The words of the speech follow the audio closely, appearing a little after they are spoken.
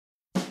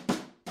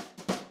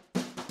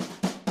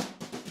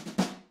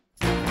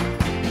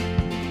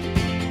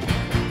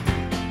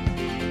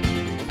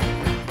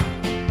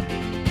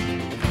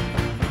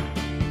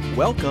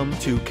Welcome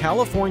to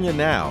California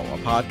Now, a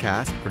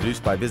podcast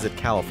produced by Visit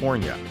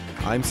California.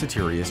 I'm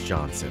Soterios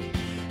Johnson.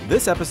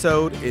 This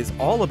episode is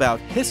all about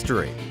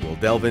history. We'll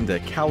delve into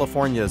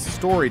California's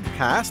storied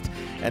past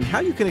and how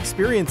you can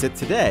experience it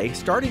today,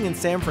 starting in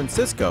San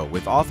Francisco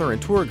with author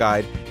and tour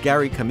guide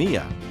Gary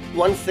Kamiya.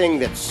 One thing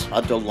that's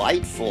a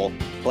delightful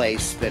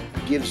place that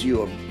gives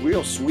you a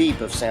real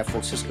sweep of San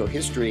Francisco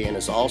history and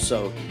is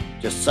also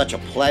just such a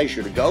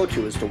pleasure to go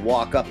to is to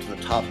walk up to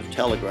the top of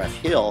Telegraph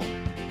Hill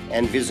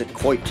and visit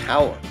Coit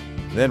Tower.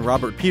 Then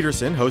Robert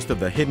Petersen, host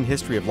of the Hidden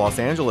History of Los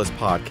Angeles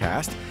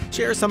podcast,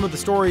 shares some of the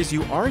stories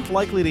you aren't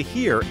likely to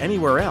hear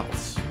anywhere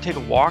else. Take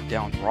a walk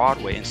down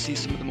Broadway and see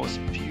some of the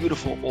most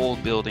beautiful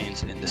old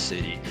buildings in the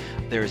city.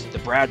 There's the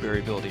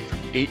Bradbury Building from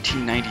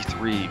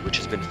 1893, which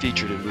has been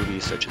featured in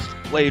movies such as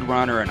Blade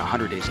Runner and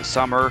 100 Days of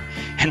Summer,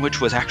 and which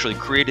was actually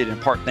created in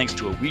part thanks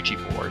to a Ouija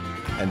board.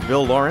 And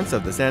Bill Lawrence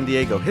of the San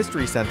Diego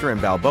History Center in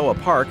Balboa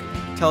Park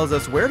tells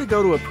us where to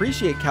go to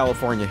appreciate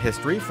California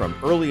history from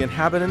early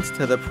inhabitants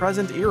to the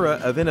present era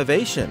of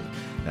innovation.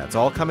 That's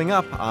all coming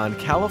up on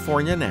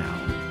California Now.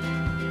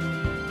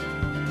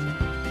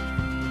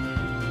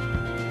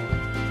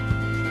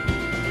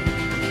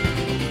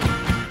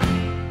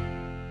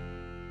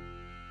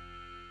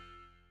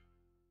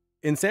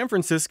 In San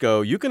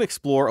Francisco, you can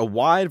explore a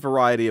wide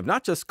variety of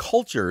not just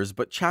cultures,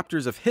 but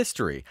chapters of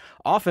history,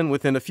 often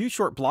within a few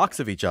short blocks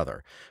of each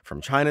other.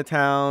 From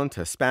Chinatown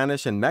to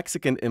Spanish and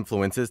Mexican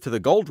influences to the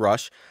gold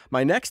rush,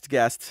 my next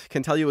guest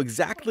can tell you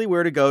exactly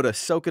where to go to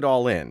soak it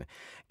all in.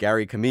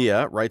 Gary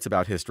Kamiya writes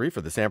about history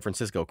for the San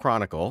Francisco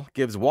Chronicle,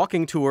 gives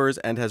walking tours,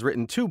 and has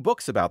written 2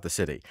 books about the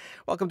city.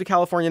 Welcome to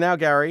California Now,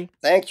 Gary.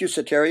 Thank you,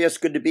 Soterios.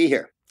 Good to be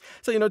here.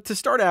 So, to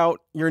start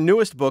out, your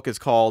newest book is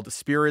called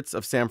Spirits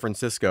of San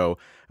Francisco,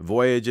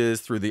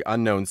 Voyages Through the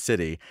Unknown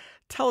City.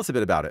 Tell us a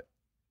bit about it.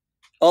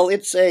 Oh,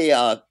 it's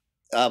a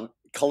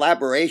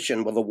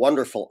collaboration with a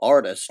wonderful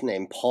artist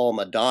named Paul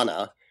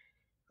Madonna,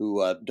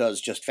 who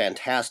does just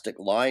fantastic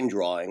line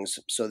drawings.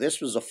 So this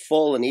was a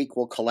full and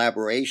equal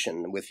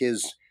collaboration with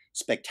his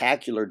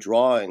spectacular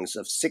drawings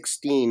of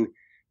 16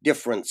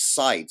 different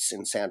sites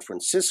in San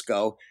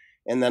Francisco.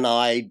 And then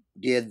I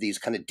did these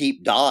kind of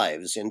deep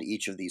dives into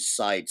each of these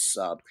sites,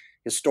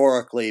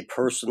 historically,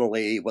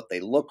 personally, what they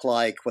look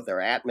like, what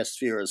their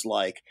atmosphere is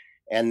like.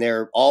 And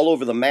they're all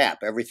over the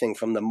map, everything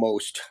from the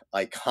most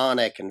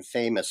iconic and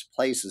famous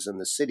places in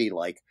the city,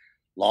 like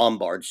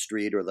Lombard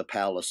Street or the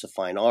Palace of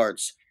Fine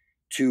Arts,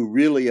 to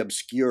really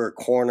obscure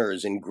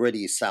corners in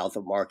gritty South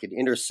of Market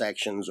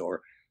intersections or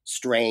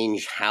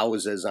strange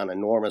houses on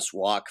enormous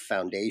rock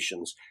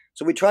foundations.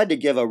 So we tried to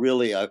give a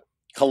really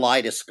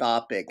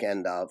kaleidoscopic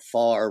and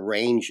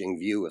far-ranging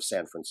view of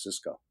San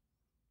Francisco.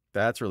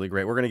 That's really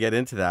great. We're going to get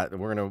into that.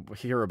 We're going to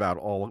hear about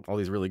all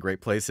these really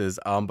great places.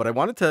 But I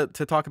wanted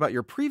to talk about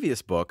your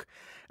previous book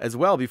as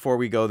well before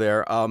we go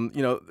there.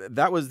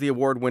 That was the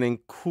award-winning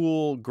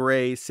Cool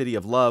Gray City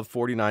of Love,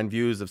 49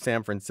 Views of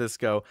San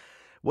Francisco.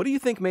 What do you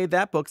think made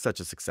that book such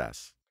a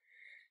success?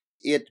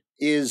 It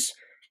is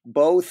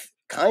both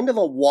kind of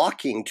a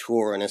walking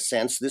tour in a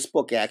sense. This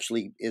book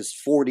actually is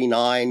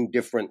 49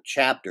 different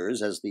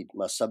chapters, as the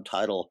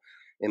subtitle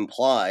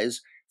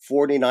implies,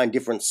 49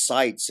 different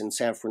sites in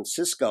San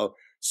Francisco,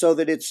 so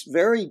that it's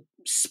very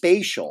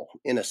spatial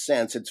in a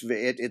sense.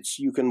 It's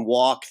you can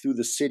walk through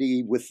the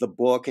city with the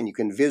book and you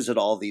can visit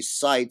all these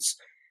sites,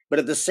 but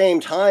at the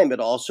same time, it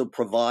also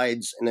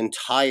provides an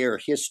entire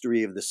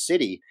history of the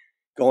city,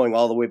 going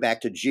all the way back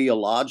to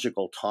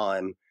geological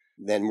time,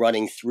 then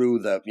running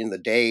through in the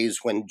days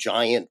when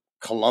giant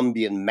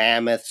Colombian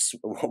mammoths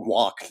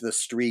walked the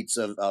streets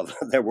of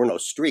there were no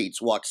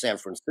streets, walked San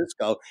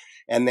Francisco,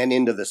 and then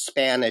into the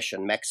Spanish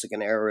and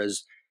Mexican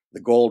eras, the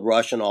gold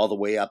rush, and all the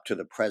way up to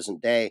the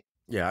present day.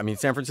 Yeah,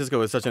 San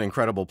Francisco is such an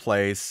incredible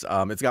place.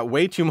 It's got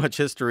way too much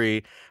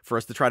history for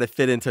us to try to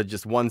fit into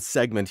just one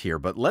segment here,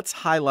 but let's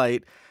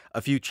highlight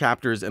a few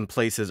chapters and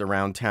places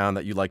around town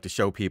that you'd like to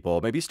show people,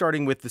 maybe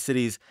starting with the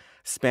city's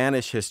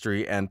Spanish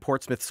history and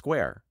Portsmouth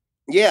Square.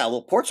 Yeah,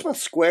 well, Portsmouth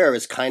Square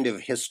is kind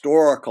of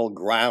historical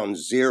ground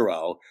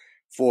zero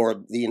for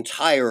the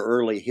entire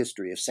early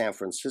history of San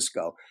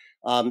Francisco.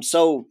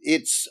 So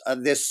it's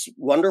this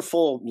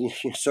wonderful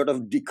sort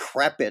of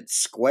decrepit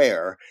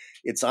square.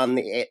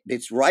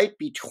 It's right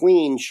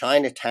between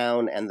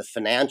Chinatown and the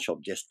financial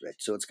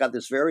district. So it's got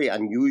this very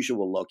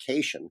unusual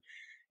location.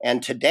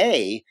 And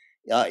today,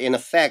 in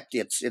effect,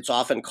 it's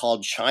often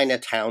called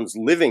Chinatown's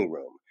living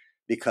room,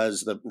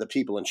 because the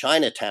people in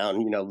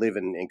Chinatown, live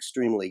in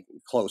extremely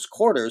close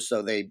quarters.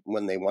 So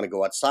when they want to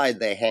go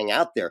outside, they hang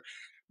out there.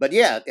 But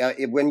yeah,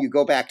 when you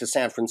go back to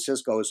San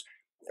Francisco's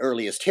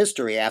earliest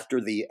history, after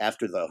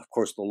of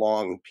course, the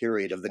long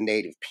period of the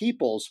native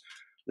peoples,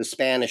 the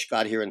Spanish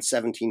got here in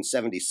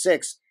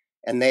 1776,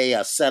 and they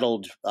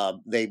settled.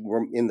 They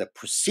were in the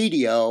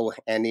Presidio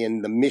and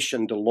in the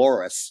Mission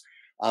Dolores.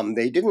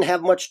 They didn't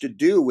have much to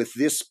do with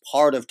this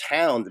part of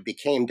town that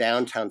became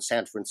downtown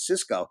San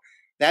Francisco.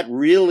 That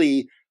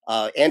really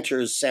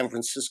enters San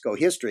Francisco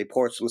history,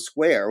 Portsmouth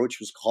Square,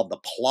 which was called the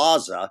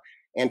Plaza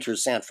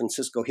enters San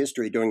Francisco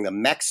history during the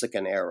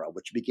Mexican era,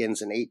 which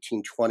begins in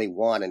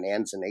 1821 and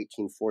ends in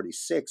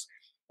 1846.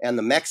 And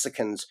the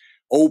Mexicans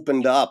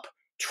opened up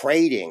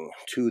trading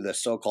to the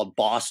so-called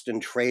Boston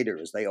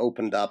traders. They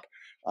opened up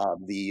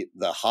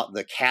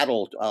the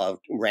cattle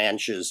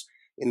ranches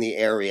in the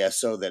area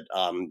so that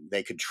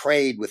they could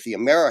trade with the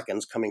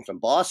Americans coming from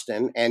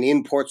Boston. And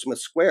in Portsmouth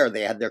Square,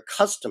 they had their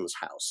customs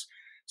house,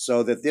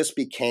 so that this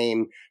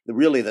became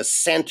really the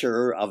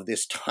center of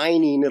this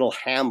tiny little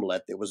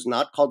hamlet that was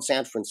not called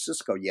San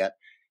Francisco yet.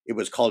 It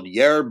was called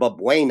Yerba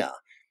Buena.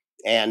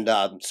 And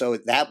so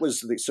that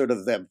was the sort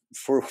of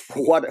for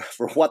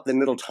what the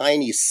little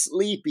tiny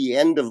sleepy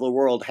end of the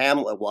world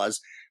hamlet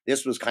was.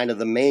 This was kind of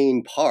the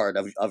main part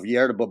of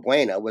Yerba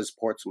Buena was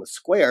Portsmouth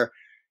Square.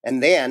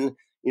 And then,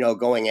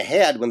 going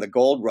ahead when the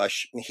gold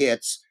rush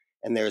hits,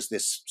 and there's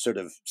this sort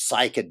of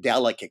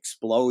psychedelic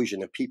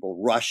explosion of people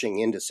rushing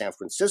into San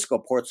Francisco,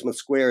 Portsmouth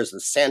Square is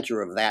the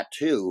center of that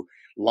too,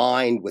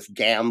 lined with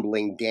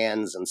gambling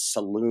dens and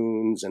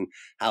saloons and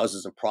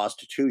houses of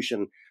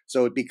prostitution.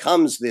 So it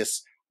becomes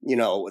this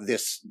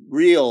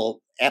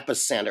real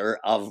epicenter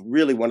of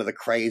really one of the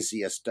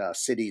craziest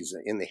cities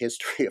in the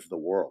history of the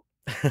world.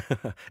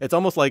 It's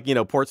almost like,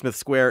 Portsmouth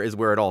Square is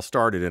where it all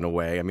started in a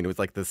way. I mean, it was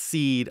like the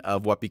seed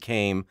of what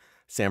became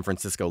San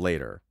Francisco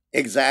later.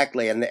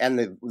 Exactly. And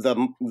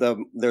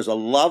there's a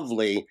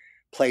lovely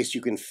place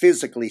you can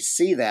physically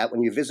see that.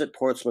 When you visit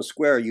Portsmouth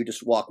Square, you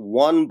just walk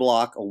one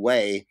block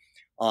away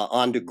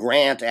onto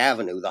Grant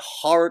Avenue, the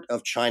heart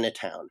of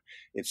Chinatown.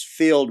 It's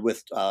filled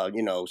with,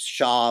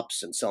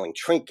 shops and selling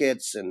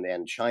trinkets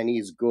and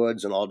Chinese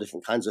goods and all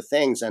different kinds of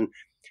things. And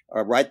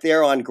right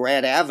there on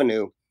Grant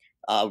Avenue,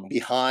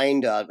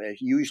 behind,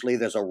 usually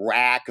there's a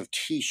rack of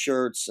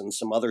T-shirts and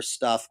some other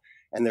stuff.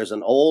 And there's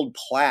an old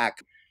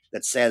plaque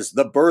that says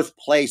the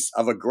birthplace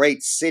of a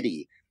great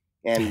city.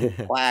 And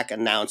the plaque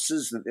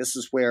announces that this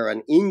is where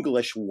an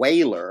English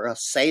whaler, a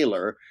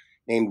sailor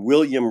named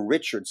William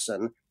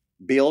Richardson,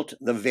 built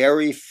the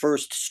very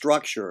first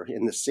structure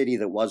in the city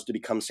that was to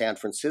become San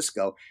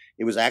Francisco.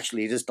 It was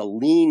actually just a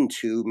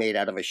lean-to made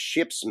out of a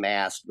ship's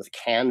mast with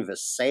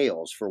canvas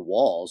sails for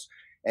walls.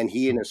 And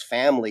he and his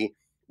family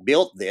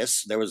built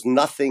this. There was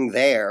nothing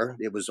there.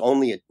 It was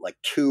only like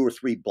 2 or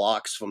 3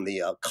 blocks from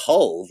the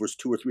cove. It was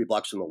 2 or 3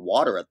 blocks from the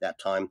water at that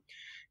time.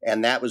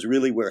 And that was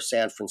really where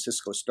San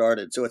Francisco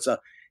started. So it's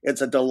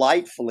a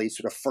delightfully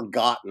sort of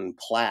forgotten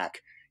plaque.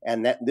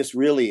 And that this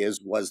really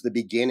was the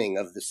beginning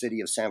of the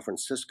city of San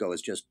Francisco.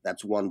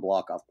 That's one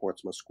block off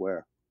Portsmouth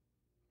Square.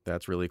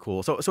 That's really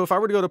cool. So if I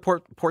were to go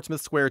to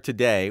Portsmouth Square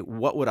today,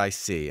 what would I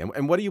see?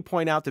 And what do you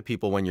point out to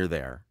people when you're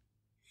there?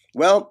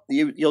 Well,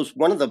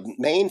 one of the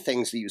main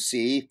things that you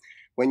see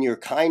when you're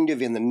kind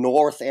of in the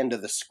north end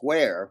of the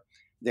square,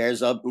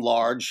 there's a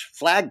large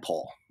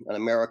flagpole, an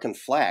American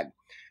flag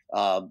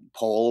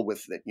pole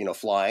with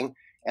flying.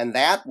 And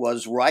that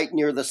was right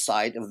near the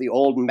site of the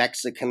old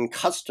Mexican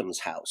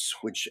customs house,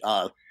 which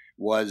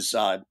was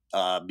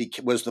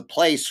the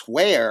place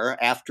where,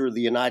 after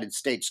the United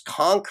States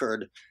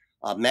conquered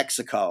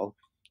Mexico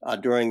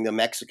during the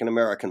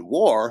Mexican-American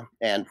War,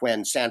 and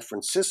when San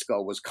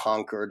Francisco was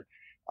conquered,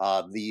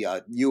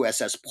 the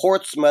USS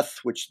Portsmouth,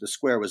 which the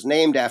square was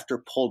named after,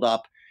 pulled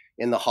up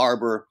in the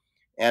harbor,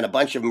 and a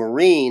bunch of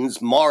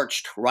Marines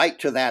marched right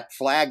to that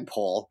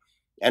flagpole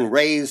and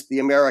raised the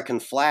American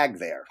flag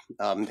there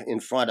in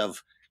front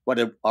of what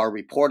are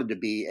reported to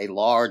be a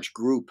large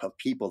group of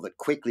people that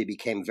quickly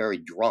became very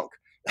drunk.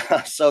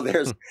 So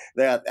there's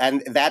that,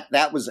 and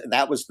that was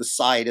the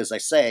site, as I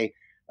say,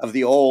 of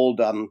the old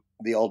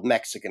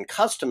Mexican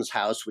customs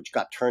house, which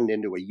got turned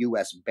into a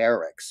U.S.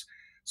 barracks.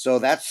 So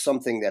that's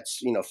something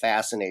that's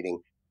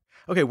fascinating.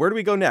 Okay, where do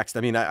we go next?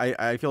 I mean,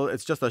 I feel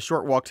it's just a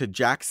short walk to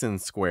Jackson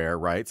Square,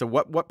 right? So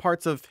what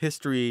parts of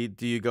history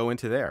do you go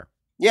into there?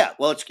 Yeah,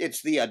 well,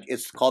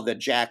 it's called the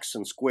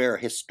Jackson Square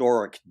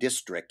Historic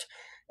District,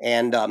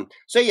 and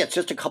it's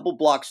just a couple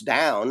blocks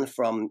down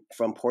from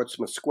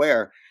Portsmouth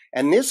Square,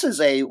 and this is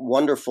a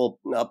wonderful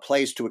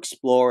place to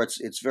explore.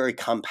 It's very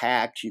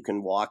compact. You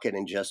can walk it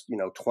in just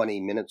 20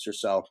 minutes or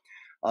so.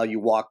 You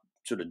walk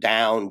sort of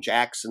down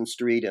Jackson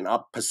Street and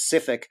up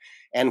Pacific,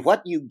 and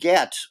what you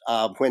get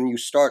when you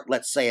start,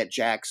 let's say, at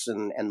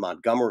Jackson and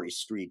Montgomery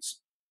Streets,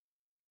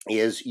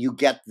 is you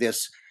get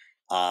this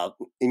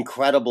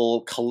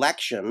incredible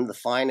collection, the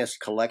finest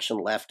collection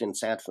left in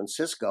San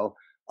Francisco,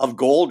 of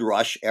Gold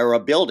Rush era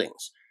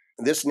buildings.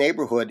 This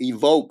neighborhood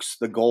evokes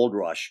the Gold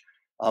Rush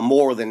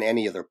more than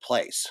any other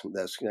place.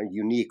 This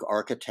unique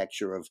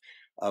architecture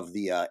of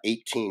the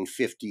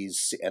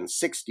 1850s and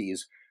 60s.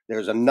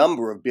 There's a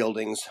number of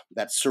buildings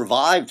that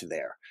survived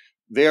there.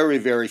 Very,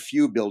 very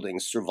few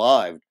buildings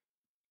survived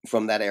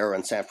from that era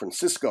in San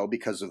Francisco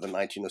because of the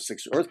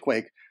 1906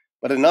 earthquake,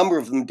 but a number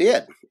of them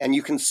did. And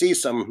you can see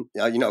some,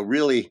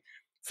 really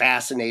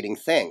fascinating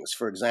things.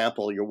 For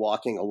example, you're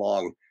walking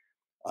along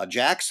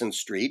Jackson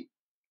Street,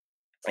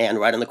 and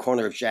right in the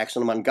corner of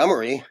Jackson and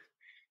Montgomery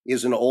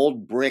is an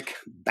old brick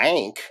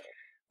bank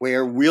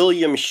where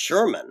William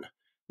Sherman,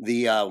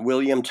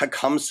 William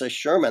Tecumseh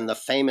Sherman, the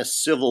famous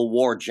Civil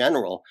War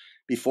general,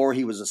 before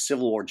he was a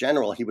Civil War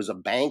general, he was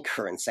a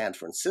banker in San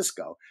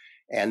Francisco.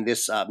 And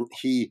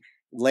he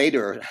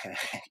later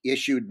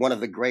issued one of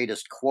the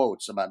greatest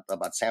quotes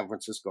about San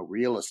Francisco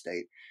real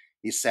estate.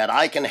 He said,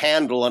 "I can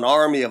handle an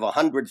army of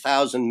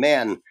 100,000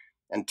 men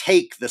and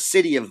take the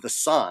city of the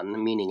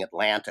sun," meaning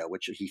Atlanta,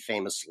 which he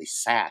famously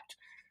sacked.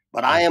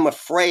 "But I am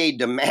afraid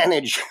to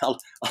manage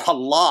a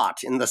lot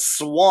in the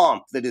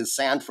swamp that is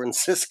San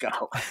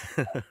Francisco."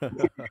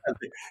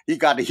 he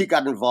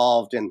got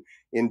involved in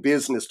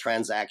business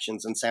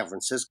transactions in San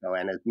Francisco,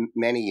 and as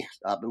many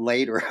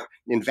later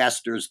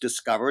investors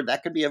discovered,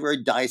 that could be a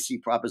very dicey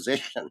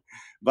proposition.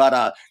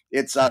 But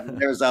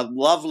there's a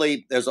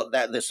lovely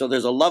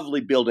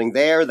building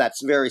there.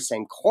 That's very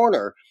same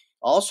corner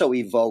also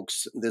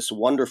evokes this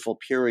wonderful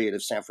period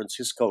of San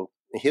Francisco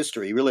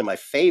history, really my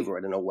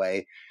favorite in a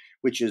way,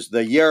 which is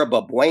the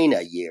Yerba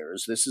Buena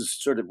years. This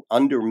is sort of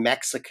under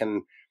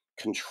Mexican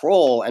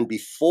control and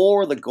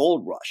before the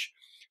gold rush.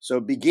 So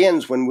it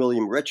begins when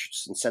William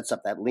Richardson sets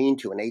up that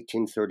lean-to in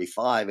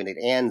 1835, and it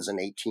ends in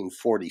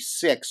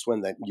 1846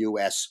 when the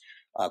U.S.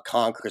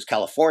 Conquers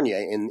California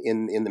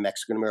in the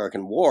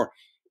Mexican-American War.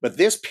 But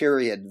this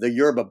period, the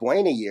Yerba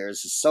Buena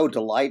years, is so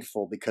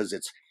delightful because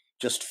it's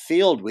just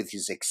filled with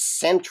these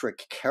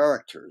eccentric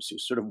characters who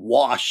sort of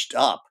washed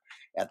up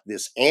at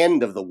this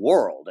end of the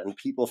world, and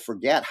people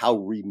forget how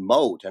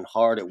remote and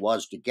hard it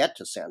was to get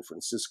to San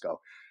Francisco.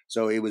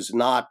 So it was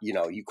not,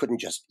 you couldn't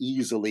just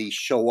easily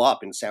show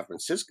up in San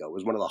Francisco. It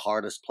was one of the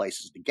hardest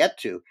places to get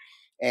to.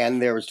 And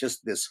there was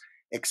just this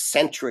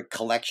eccentric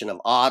collection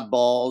of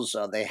oddballs.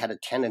 They had a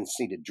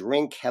tendency to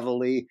drink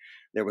heavily.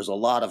 There was a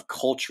lot of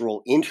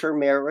cultural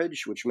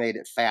intermarriage, which made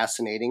it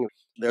fascinating.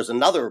 There's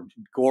another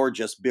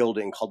gorgeous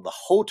building called the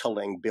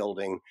Hoteling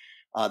Building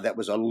that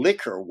was a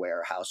liquor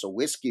warehouse, a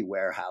whiskey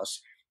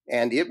warehouse.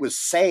 And it was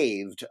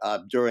saved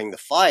during the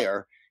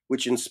fire,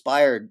 which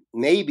inspired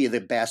maybe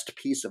the best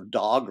piece of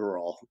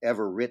doggerel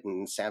ever written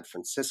in San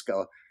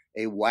Francisco.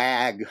 A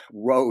wag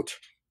wrote,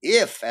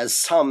 "If, as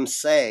some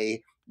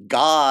say,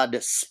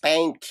 God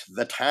spanked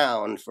the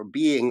town for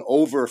being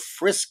over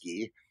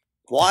frisky,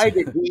 why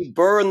did he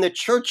burn the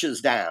churches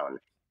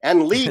down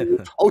and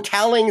leave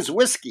Hoteling's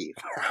whiskey?"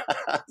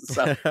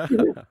 And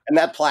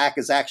that plaque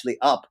is actually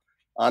up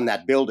on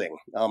that building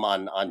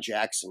on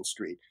Jackson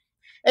Street.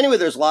 Anyway,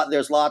 there's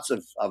lots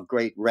of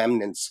great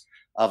remnants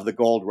of the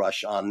gold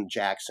rush on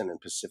Jackson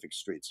and Pacific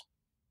streets.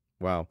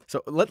 Wow.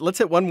 So let's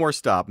hit one more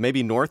stop,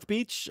 maybe North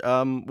Beach.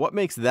 What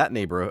makes that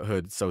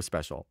neighborhood so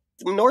special?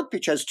 North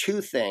Beach has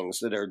two things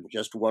that are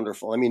just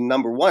wonderful. I mean,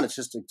 number one, it's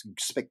just a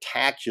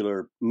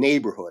spectacular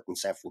neighborhood in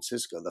San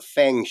Francisco. The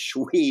feng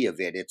shui of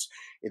it's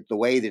the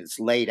way that it's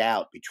laid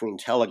out between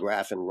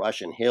Telegraph and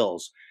Russian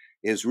Hills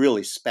is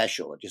really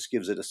special. It just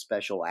gives it a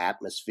special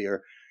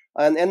atmosphere.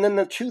 And then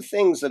the two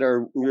things that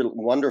are really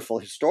wonderful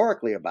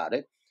historically about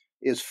it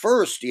is,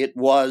 first, it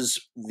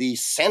was the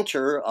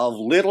center of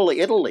Little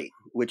Italy,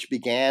 which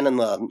began in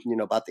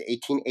about the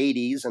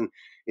 1880s, and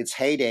its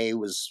heyday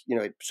was,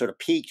 it sort of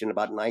peaked in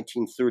about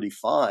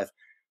 1935.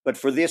 But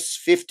for this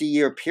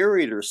 50-year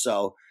period or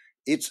so,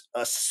 it's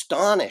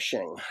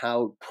astonishing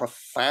how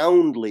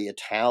profoundly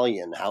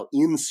Italian, how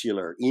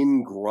insular,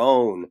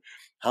 ingrown,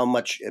 how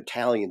much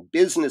Italian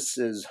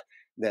businesses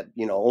that,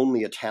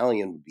 only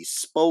Italian would be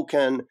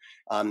spoken.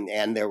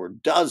 And there were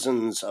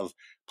dozens of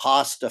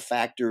pasta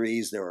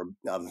factories. There were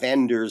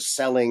vendors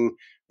selling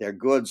their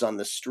goods on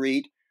the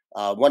street.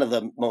 One of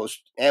the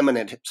most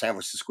eminent San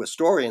Francisco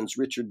historians,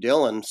 Richard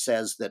Dillon,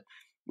 says that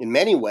in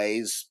many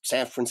ways,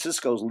 San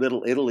Francisco's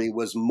Little Italy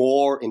was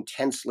more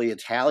intensely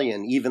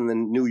Italian even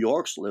than New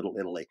York's Little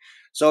Italy.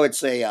 So it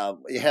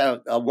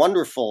had a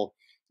wonderful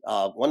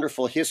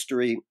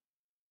history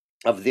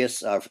of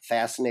this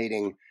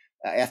fascinating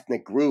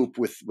ethnic group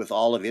with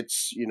all of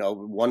its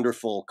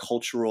wonderful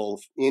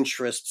cultural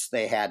interests.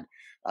 They had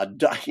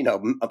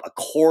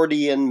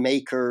accordion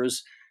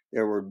makers.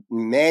 There were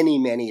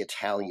many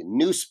Italian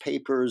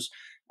newspapers.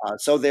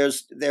 So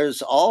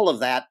there's all of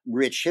that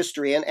rich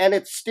history, and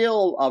it's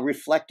still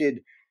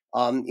reflected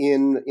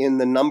in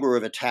the number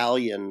of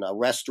Italian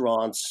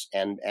restaurants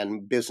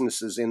and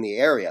businesses in the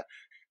area.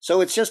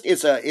 So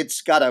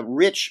it's got a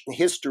rich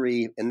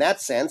history in that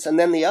sense. And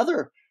then the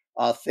other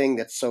thing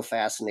that's so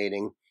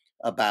fascinating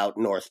about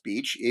North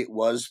Beach, it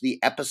was the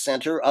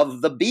epicenter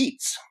of the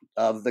Beats,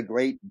 of the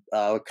great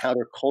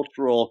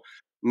countercultural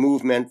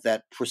movement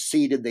that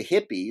preceded the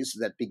hippies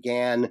that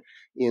began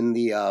in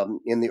the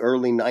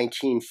early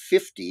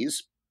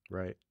 1950s.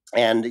 Right.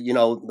 And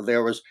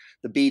the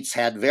Beats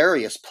had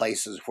various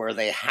places where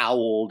they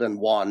howled and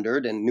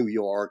wandered, in New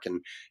York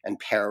and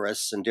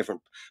Paris and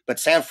different. But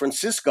San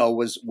Francisco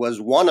was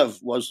one of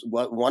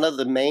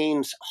the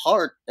main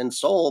heart and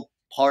soul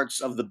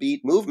parts of the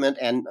Beat movement,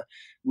 and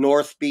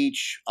North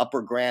Beach,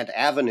 Upper Grant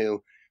Avenue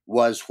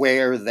was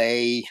where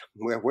they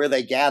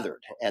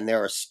gathered, and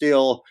there are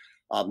still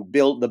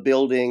built the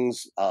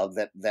buildings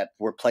that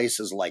were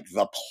places like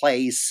the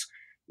Place.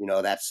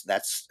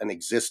 That's an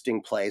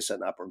existing place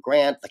in Upper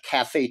Grant. The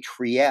Cafe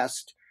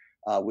Trieste,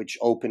 which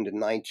opened in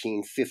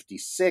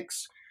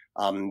 1956,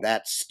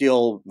 That's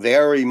still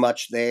very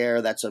much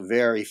there. That's a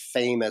very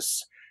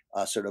famous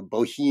sort of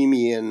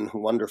bohemian,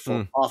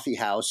 wonderful coffee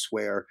house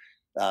where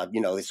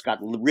it's got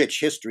rich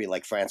history.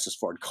 Like Francis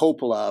Ford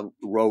Coppola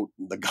wrote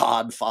The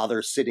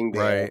Godfather sitting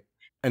there. Right.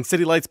 And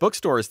City Lights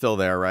Bookstore is still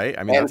there, right?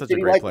 I mean, And that's such a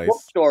City great Lights place.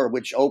 Bookstore,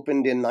 which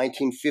opened in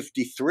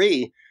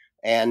 1953,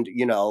 and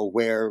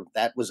where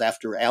that was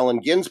after Allen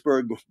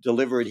Ginsberg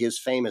delivered his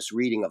famous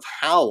reading of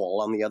Howl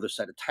on the other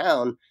side of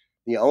town.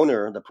 The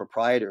owner, the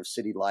proprietor of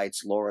City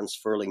Lights, Lawrence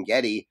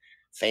Ferlinghetti,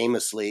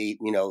 famously,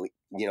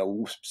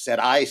 said,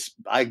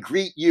 "I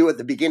greet you at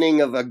the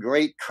beginning of a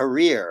great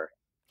career."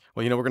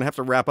 Well, we're going to have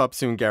to wrap up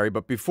soon, Gary.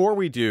 But before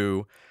we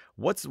do,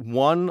 what's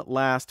one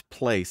last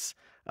place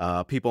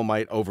people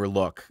might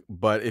overlook?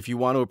 But if you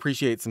want to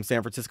appreciate some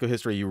San Francisco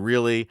history, you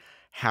really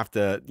have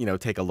to,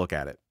 take a look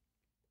at it.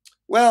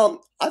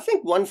 Well, I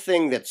think one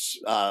thing that's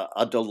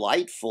a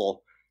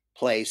delightful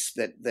place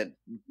that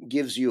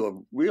gives you a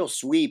real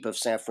sweep of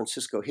San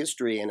Francisco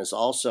history and is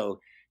also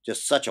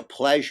just such a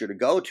pleasure to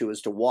go to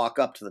is to walk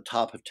up to the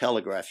top of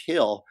Telegraph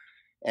Hill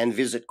and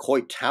visit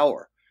Coit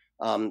Tower.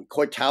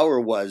 Coit Tower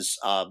was,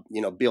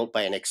 built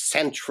by an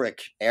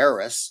eccentric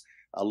heiress,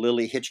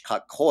 Lily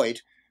Hitchcock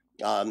Coit,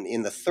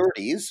 in the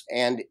 30s,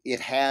 and it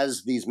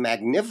has these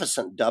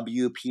magnificent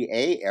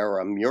WPA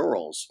era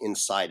murals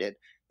inside it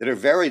that are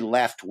very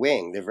left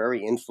wing. They're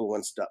very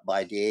influenced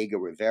by Diego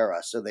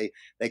Rivera, so they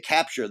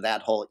capture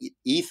that whole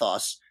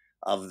ethos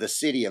of the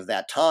city of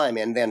that time.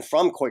 And then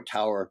from Coit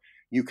Tower,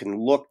 you can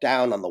look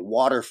down on the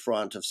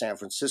waterfront of San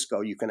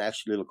Francisco. You can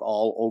actually look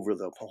all over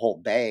the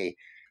whole bay.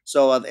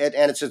 So, and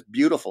it's just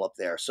beautiful up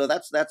there. So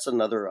that's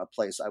another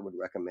place I would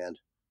recommend.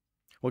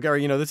 Well,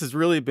 Gary, this has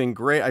really been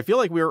great. I feel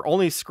like we're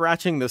only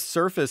scratching the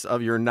surface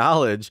of your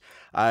knowledge.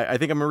 I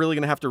think I'm really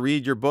going to have to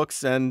read your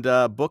books and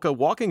book a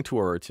walking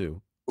tour or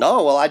two.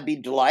 Oh, well, I'd be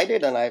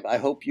delighted, and I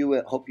hope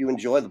you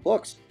enjoy the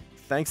books.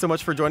 Thanks so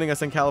much for joining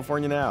us in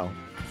California Now.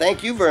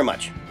 Thank you very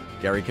much.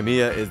 Gary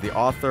Kamiya is the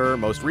author,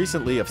 most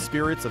recently, of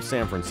Spirits of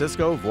San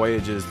Francisco,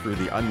 Voyages Through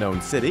the Unknown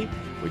City,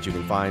 which you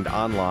can find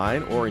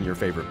online or in your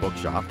favorite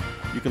bookshop.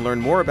 You can learn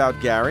more about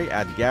Gary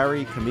at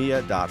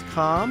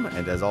garykamiya.com.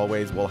 And as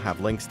always, we'll have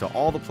links to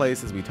all the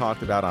places we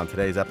talked about on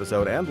today's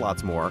episode and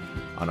lots more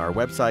on our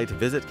website,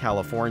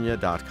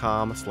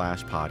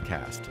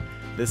 visitcalifornia.com/podcast.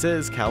 This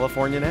is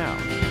California Now.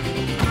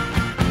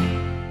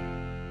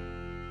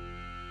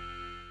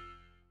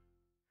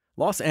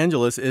 Los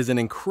Angeles is an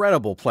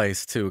incredible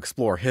place to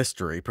explore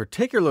history,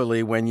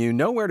 particularly when you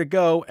know where to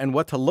go and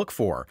what to look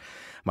for.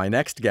 My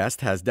next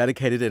guest has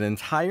dedicated an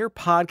entire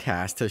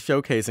podcast to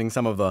showcasing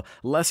some of the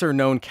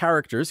lesser-known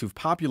characters who've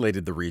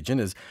populated the region,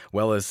 as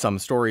well as some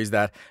stories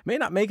that may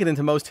not make it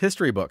into most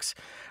history books.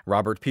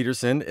 Robert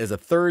Petersen is a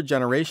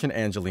third-generation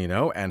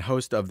Angelino and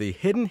host of the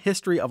Hidden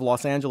History of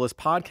Los Angeles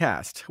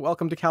podcast.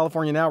 Welcome to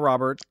California Now,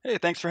 Robert. Hey,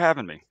 thanks for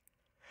having me.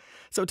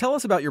 So tell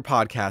us about your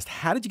podcast.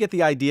 How did you get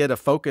the idea to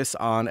focus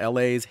on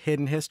LA's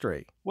hidden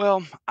history?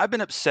 Well, I've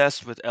been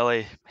obsessed with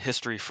LA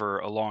history for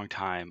a long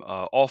time.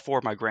 All four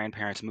of my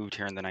grandparents moved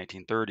here in the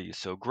 1930s.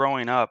 So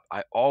growing up,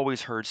 I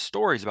always heard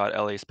stories about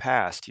LA's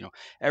past.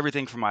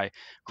 Everything from my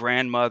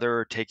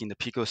grandmother taking the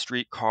Pico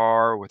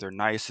streetcar with her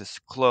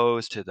nicest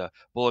clothes to the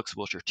Bullock's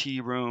Wilshire Tea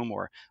Room,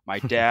 or my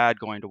dad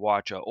going to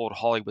watch old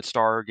Hollywood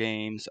Star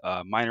games,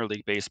 minor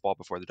league baseball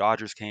before the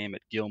Dodgers came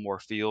at Gilmore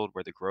Field,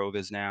 where the Grove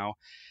is now.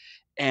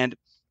 And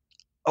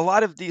a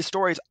lot of these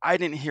stories I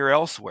didn't hear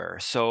elsewhere.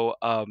 So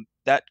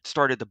that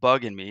started the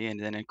bug in me. And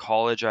then in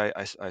college,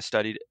 I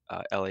studied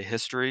LA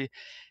history.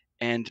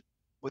 And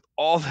with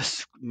all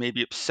this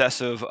maybe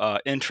obsessive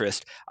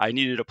interest, I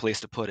needed a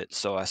place to put it.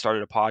 So I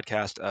started a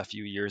podcast a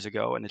few years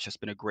ago, and it's just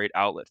been a great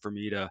outlet for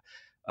me to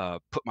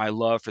put my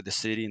love for the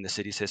city and the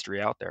city's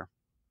history out there.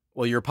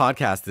 Well, your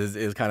podcast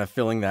is kind of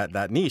filling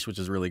that niche, which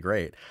is really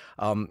great.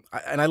 And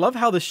I love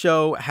how the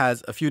show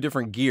has a few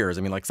different gears.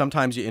 I mean, like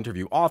sometimes you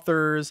interview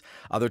authors,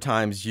 other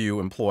times you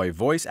employ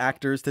voice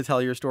actors to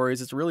tell your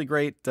stories. It's really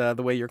great the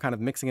way you're kind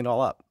of mixing it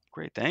all up.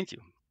 Great. Thank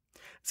you.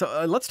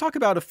 So let's talk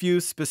about a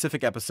few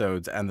specific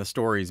episodes and the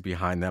stories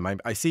behind them.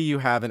 I see you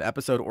have an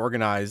episode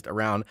organized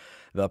around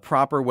the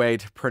proper way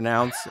to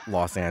pronounce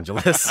Los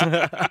Angeles.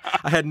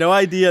 I had no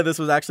idea this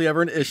was actually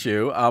ever an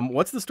issue.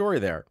 What's the story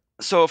there?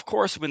 So, of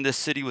course, when this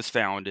city was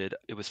founded,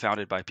 it was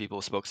founded by people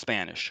who spoke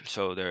Spanish.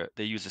 So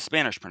they used the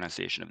Spanish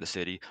pronunciation of the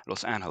city,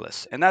 Los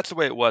Angeles. And that's the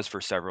way it was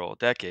for several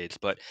decades.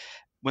 But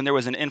when there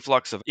was an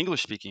influx of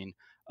English-speaking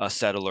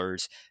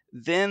settlers,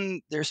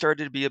 then there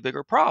started to be a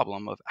bigger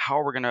problem of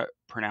how we're going to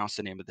pronounce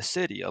the name of the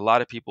city. A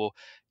lot of people,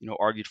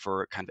 argued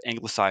for kind of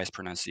anglicized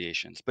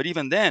pronunciations. But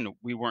even then,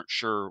 we weren't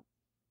sure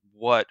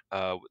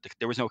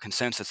there was no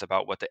consensus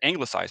about what the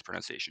anglicized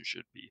pronunciation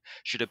should be.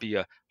 Should it be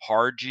a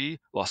hard G,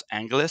 Los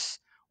Angeles,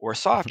 or a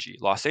soft G,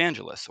 Los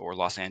Angeles, or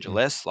Los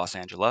Angeles, Los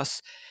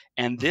Angeles?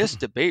 And this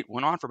debate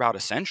went on for about a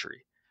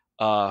century.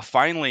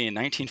 Finally, in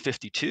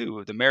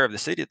 1952, the mayor of the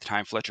city at the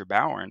time, Fletcher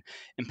Bowen,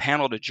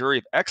 impaneled a jury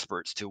of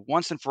experts to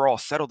once and for all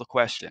settle the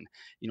question.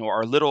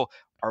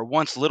 Our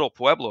once little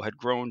Pueblo had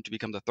grown to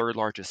become the third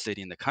largest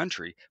city in the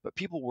country, but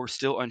people were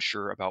still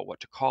unsure about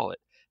what to call it.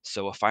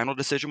 So a final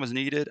decision was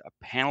needed. A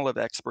panel of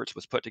experts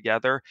was put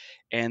together,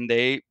 and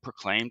they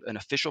proclaimed an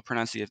official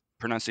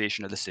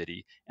pronunciation of the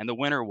city, and the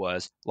winner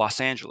was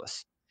Los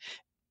Angeles.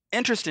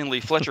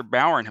 Interestingly, Fletcher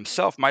Bowen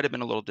himself might have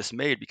been a little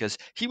dismayed because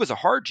he was a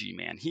hard G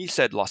man. He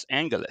said Los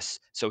Angeles.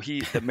 So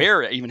the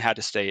mayor even had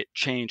to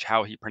change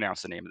how he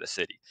pronounced the name of the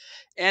city.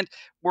 And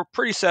we're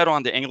pretty set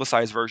on the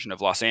anglicized version of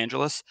Los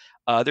Angeles.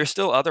 There's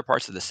still other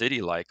parts of the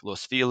city like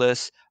Los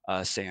Feliz,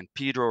 San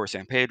Pedro or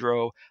San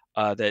Pedro,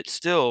 that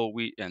still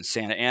and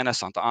Santa Ana,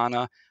 Santa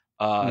Ana,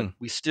 Hmm.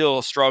 we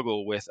still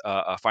struggle with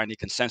finding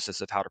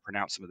consensus of how to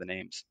pronounce some of the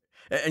names.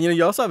 And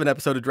you also have an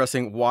episode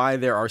addressing why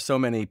there are so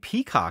many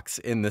peacocks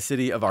in the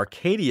city of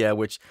Arcadia,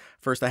 which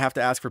first I have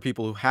to ask for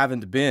people who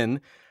haven't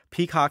been,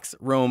 peacocks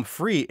roam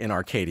free in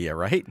Arcadia,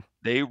 right?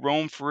 They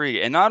roam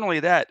free. And not only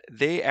that,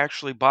 they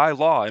actually, by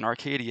law in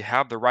Arcadia,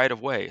 have the right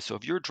of way. So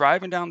if you're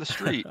driving down the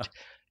street,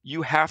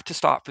 you have to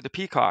stop for the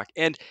peacock.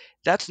 And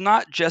that's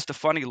not just a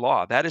funny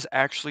law. That is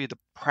actually the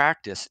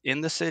practice in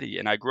the city.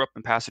 And I grew up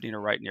in Pasadena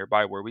right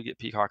nearby where we get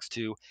peacocks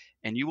too.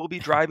 And you will be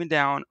driving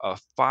down a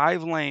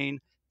 5-lane,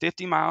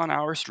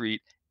 50-mile-an-hour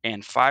street,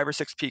 and 5 or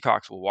 6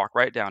 peacocks will walk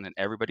right down and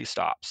everybody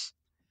stops.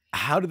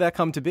 How did that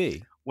come to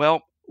be?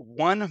 Well,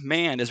 one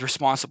man is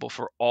responsible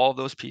for all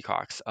those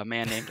peacocks, a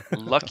man named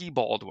Lucky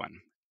Baldwin.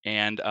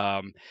 And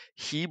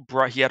he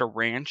had a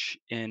ranch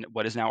in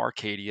what is now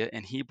Arcadia,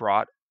 and he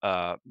brought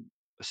a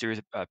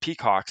series of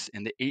peacocks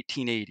in the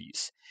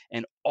 1880s.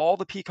 And all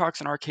the peacocks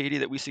in Arcadia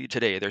that we see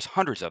today, there's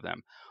hundreds of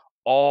them,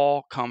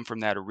 all come from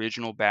that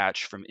original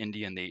batch from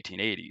India in the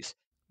 1880s.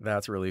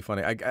 That's really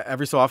funny.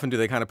 Every so often, do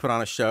they kind of put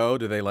on a show?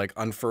 Do they like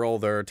unfurl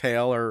their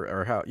tail,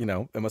 or how?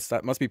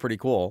 That must be pretty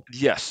cool.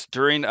 Yes,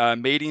 during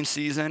mating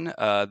season,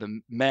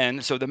 the men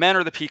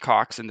are the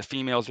peacocks and the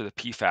females are the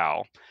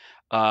peafowl,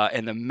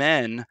 and the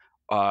men,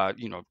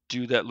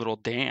 do that little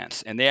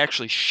dance and they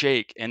actually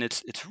shake, and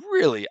it's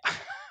really,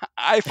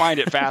 I find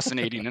it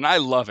fascinating and I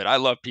love it. I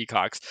love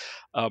peacocks.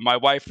 My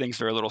wife thinks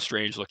they're a little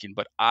strange looking,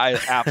 but I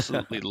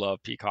absolutely love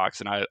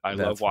peacocks, and I love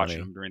That's watching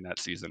funny. them during that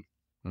season.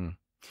 Hmm.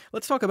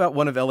 Let's talk about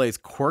one of LA's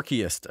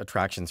quirkiest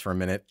attractions for a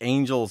minute,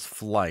 Angel's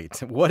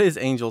Flight. What is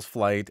Angel's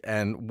Flight,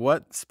 and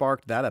what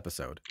sparked that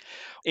episode?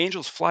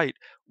 Angel's Flight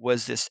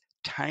was this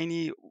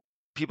tiny,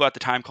 people at the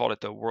time called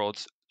it the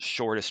world's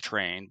shortest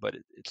train, but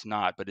it's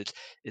not. But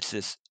it's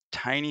this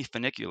tiny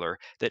funicular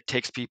that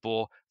takes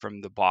people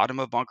from the bottom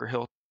of Bunker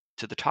Hill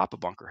to the top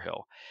of Bunker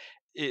Hill.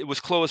 It was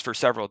closed for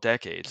several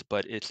decades,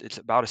 but it's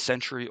about a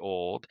century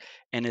old,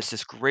 and it's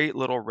this great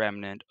little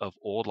remnant of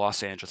old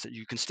Los Angeles that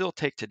you can still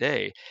take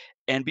today.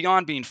 And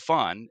beyond being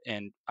fun,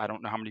 and I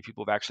don't know how many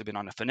people have actually been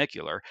on a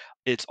funicular,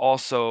 it's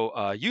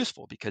also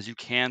useful because you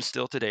can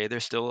still today.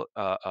 There's still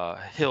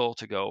a hill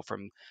to go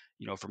from,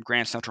 from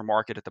Grand Central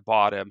Market at the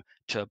bottom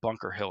to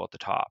Bunker Hill at the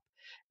top.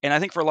 And I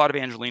think for a lot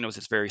of Angelinos,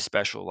 it's very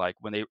special. Like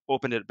when they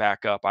opened it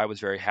back up, I was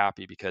very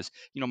happy because,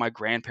 my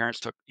grandparents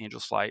took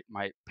Angel's Flight,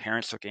 my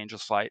parents took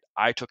Angel's Flight,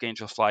 I took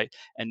Angel's Flight,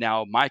 and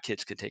now my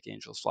kids can take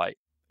Angel's Flight.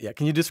 Yeah,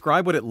 can you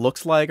describe what it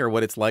looks like or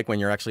what it's like when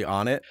you're actually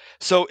on it?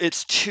 So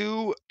it's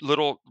two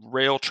little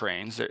rail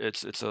trains.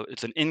 It's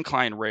an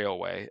incline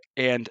railway,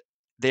 and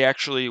they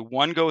actually,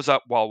 one goes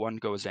up while one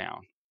goes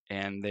down,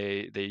 and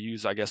they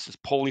use, I guess, this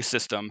pulley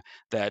system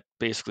that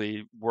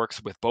basically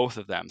works with both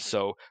of them.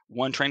 So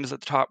one train is at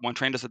the top, one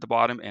train is at the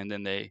bottom, and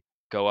then they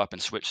go up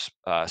and switch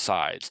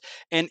sides.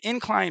 And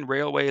incline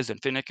railways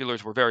and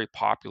funiculars were very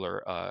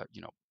popular.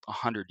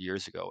 100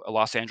 years ago,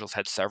 Los Angeles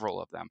had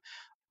several of them.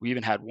 We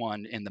even had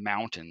one in the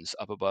mountains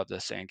up above the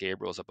San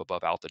Gabriels, up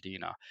above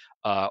Altadena.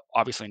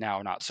 Obviously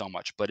now not so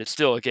much, but it's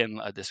still,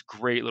 again, this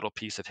great little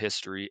piece of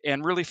history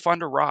and really fun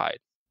to ride.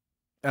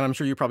 And I'm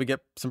sure you probably get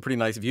some pretty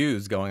nice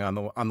views going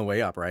on the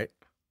way up, right?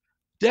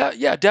 Yeah,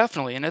 yeah,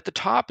 definitely. And at the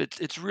top,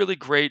 it's really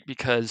great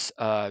because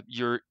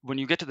when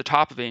you get to the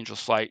top of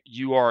Angel's Flight,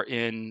 you are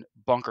in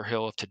Bunker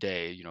Hill of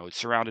today. It's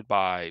surrounded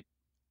by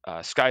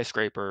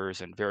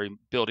skyscrapers and very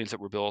buildings that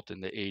were built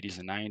in the 80s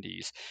and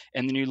 90s.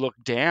 And then you look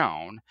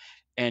down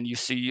and you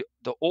see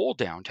the old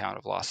downtown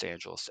of Los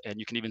Angeles, and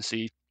you can even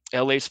see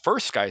LA's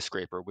first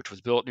skyscraper, which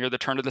was built near the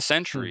turn of the Hmm.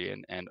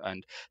 century.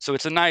 And so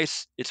it's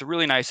a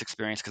really nice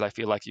experience because I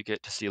feel like you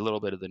get to see a little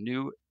bit of the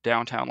new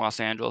downtown Los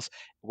Angeles,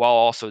 while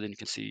also then you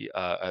can see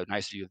a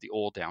nice view of the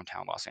old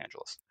downtown Los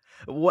Angeles.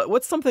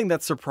 What's something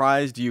that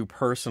surprised you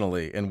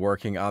personally in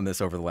working on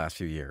this over the last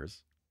few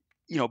years?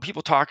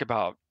 People talk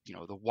about,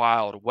 the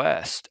Wild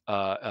West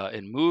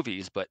in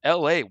movies, but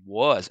LA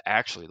was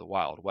actually the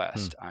Wild Hmm.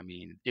 West. I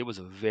mean, it was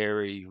a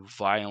very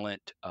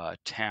violent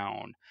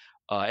town.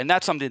 And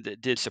that's something that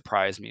did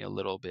surprise me a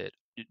little bit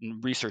in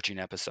researching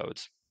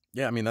episodes.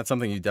 Yeah, I mean, that's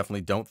something you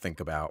definitely don't think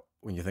about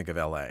when you think of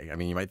LA. I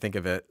mean, you might think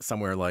of it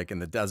somewhere like in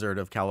the desert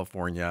of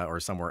California or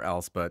somewhere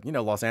else, but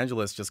Los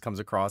Angeles just comes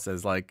across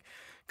as like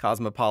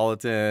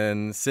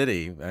cosmopolitan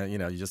city.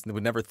 You just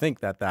would never think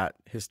that that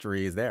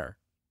history is there.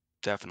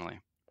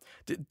 Definitely.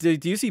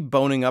 Do you see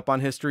boning up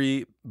on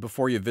history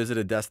before you visit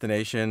a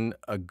destination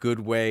a good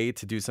way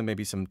to do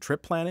maybe some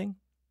trip planning?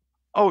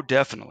 Oh,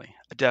 definitely,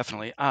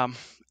 definitely.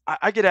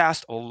 I get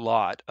asked a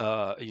lot,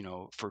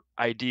 for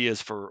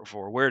ideas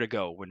for where to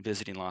go when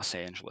visiting Los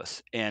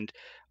Angeles, and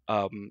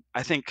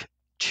I think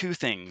two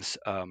things.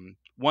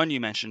 One, you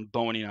mentioned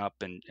boning up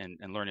and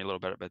learning a little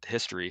bit about the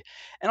history,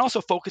 and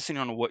also focusing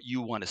on what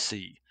you want to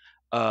see,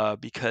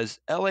 because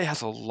LA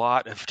has a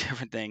lot of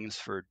different things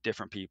for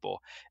different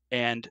people,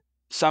 and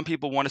some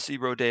people want to see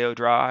Rodeo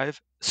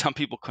Drive. Some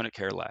people couldn't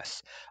care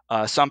less.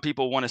 Some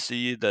people want to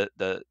see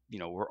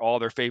where all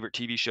their favorite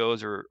TV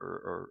shows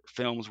or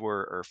films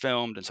are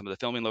filmed and some of the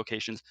filming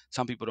locations.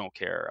 Some people don't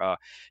care.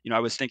 I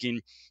was thinking,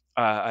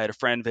 I had a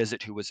friend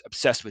visit who was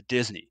obsessed with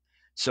Disney,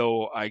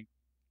 so I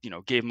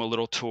gave him a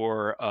little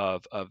tour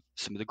of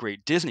some of the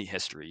great Disney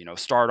history.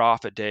 Start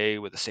off a day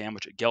with a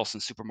sandwich at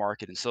Gelson's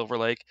Supermarket in Silver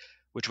Lake,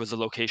 which was the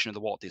location of the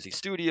Walt Disney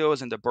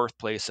Studios and the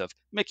birthplace of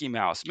Mickey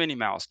Mouse, Minnie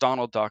Mouse,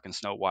 Donald Duck, and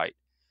Snow White.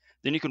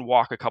 Then you can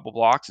walk a couple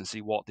blocks and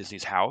see Walt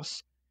Disney's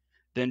house,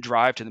 then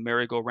drive to the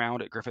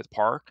merry-go-round at Griffith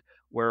Park,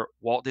 where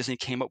Walt Disney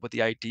came up with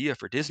the idea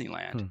for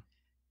Disneyland, Hmm.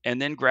 and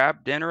then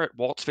grab dinner at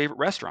Walt's favorite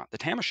restaurant, the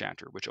Tam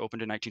O'Shanter, which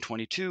opened in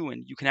 1922,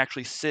 and you can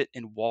actually sit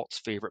in Walt's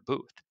favorite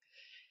booth.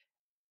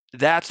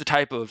 That's the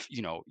type of,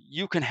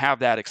 you can have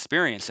that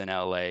experience in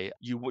LA.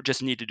 You would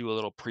just need to do a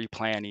little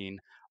pre-planning,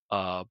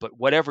 but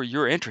whatever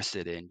you're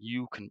interested in,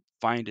 you can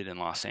find it in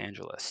Los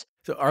Angeles.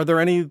 So, are there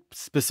any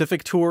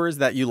specific tours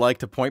that you like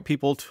to point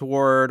people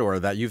toward or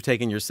that you've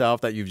taken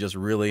yourself that you've just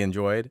really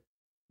enjoyed?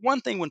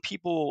 One thing when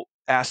people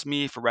ask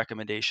me for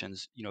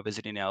recommendations,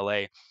 visiting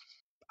LA,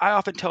 I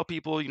often tell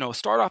people,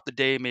 start off the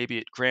day maybe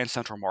at Grand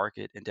Central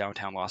Market in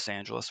downtown Los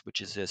Angeles,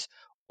 which is this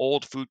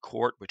old food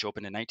court which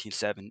opened in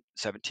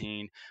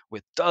 1917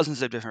 with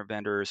dozens of different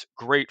vendors,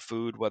 great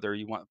food, whether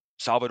you want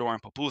Salvadoran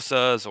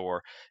pupusas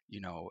or,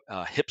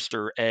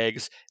 hipster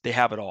eggs, they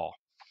have it all.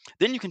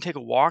 Then you can take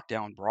a walk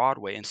down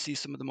Broadway and see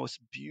some of the most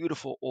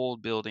beautiful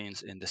old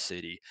buildings in the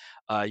city.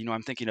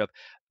 I'm thinking of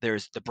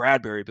there's the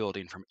Bradbury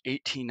Building from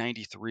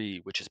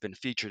 1893, which has been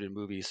featured in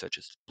movies such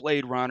as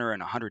Blade Runner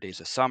and 100 Days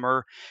of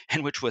Summer,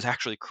 and which was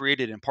actually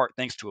created in part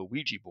thanks to a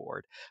Ouija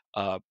board.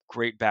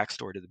 Great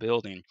backstory to the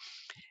building.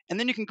 And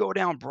then you can go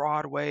down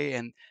Broadway,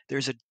 and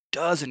there's a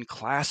dozen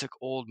classic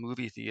old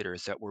movie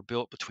theaters that were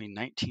built between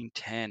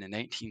 1910 and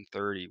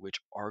 1930, which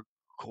are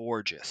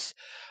gorgeous.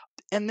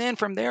 And then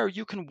from there,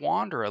 you can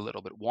wander a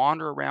little bit,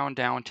 wander around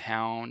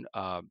downtown.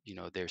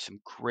 There's some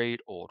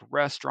great old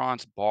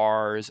restaurants,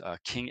 bars,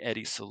 King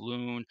Eddie's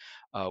Saloon,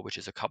 which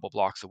is a couple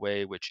blocks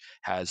away, which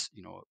has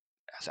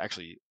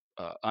actually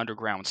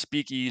underground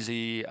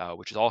speakeasy,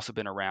 which has also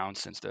been around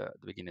since the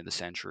beginning of the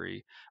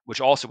century,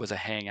 which also was a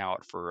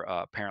hangout for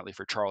apparently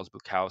for Charles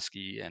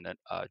Bukowski and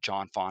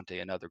John Fonte,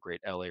 another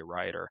great LA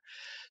writer.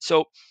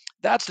 So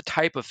that's the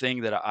type of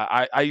thing that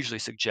I usually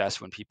suggest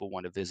when people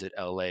want to visit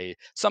LA,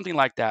 something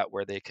like that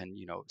where they can,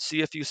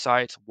 see a few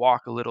sites,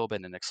 walk a little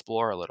bit, and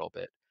explore a little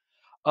bit.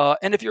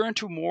 And if you're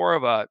into more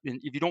of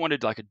if you don't want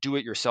to like a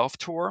do-it-yourself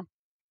tour,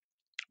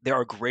 there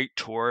are great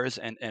tours,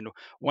 and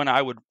one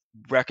I would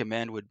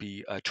recommend would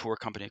be a tour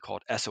company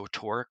called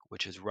Esotouric,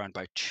 which is run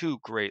by two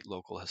great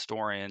local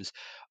historians,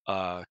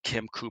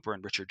 Kim Cooper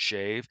and Richard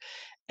Shave,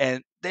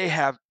 and they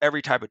have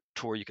every type of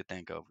tour you could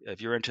think of.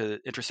 If you're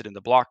interested in the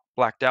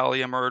Black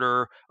Dahlia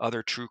murder,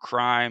 other true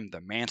crime,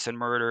 the Manson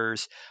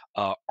murders,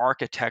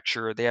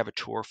 architecture, they have a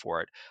tour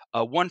for it.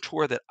 One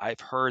tour that I've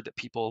heard that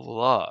people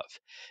love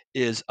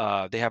is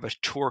they have a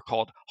tour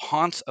called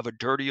Haunts of a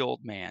Dirty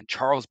Old Man,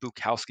 Charles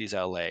Bukowski's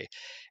LA.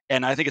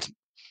 And I think it's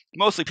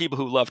mostly people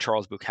who love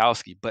Charles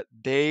Bukowski, but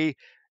they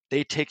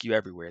take you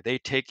everywhere. They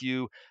take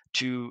you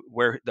to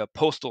where the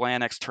postal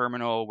annex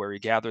terminal where he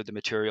gathered the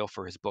material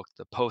for his book,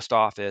 The Post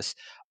Office.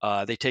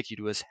 They take you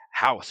to his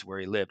house where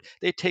he lived.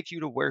 They take you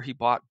to where he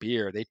bought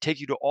beer. They take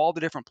you to all the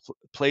different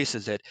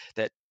places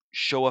that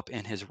show up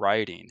in his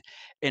writing.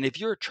 And if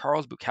you're a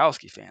Charles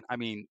Bukowski fan, I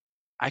mean,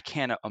 I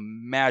can't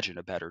imagine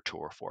a better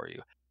tour for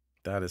you.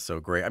 That is so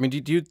great. I mean,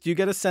 do you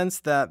get a sense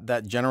that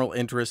that general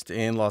interest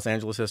in Los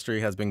Angeles history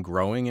has been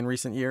growing in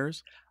recent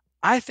years?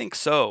 I think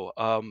so.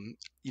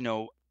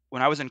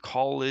 When I was in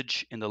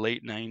college in the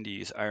late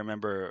 90s, I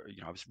remember,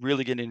 I was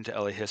really getting into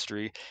LA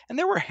history, and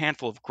there were a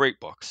handful of great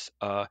books.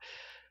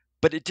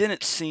 But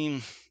it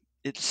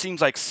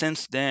seems like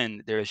since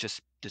then, there is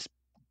just this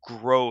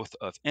growth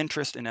of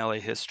interest in LA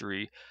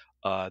history.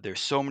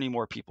 There's so many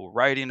more people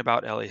writing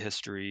about LA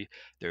history.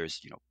 There's,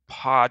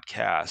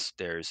 podcasts,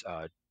 there's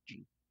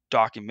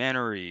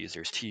documentaries,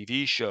 there's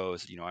TV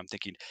shows. I'm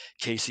thinking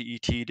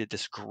KCET did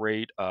this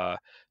great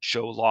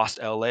show Lost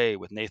LA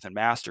with Nathan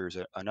Masters,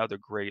 another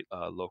great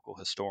local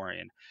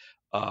historian.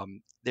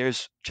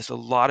 There's just a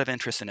lot of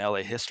interest in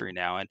LA history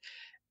now,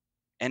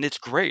 and it's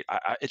great.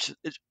 It's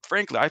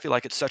frankly, I feel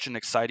like it's such an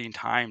exciting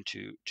time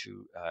to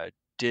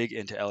dig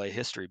into LA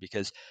history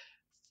because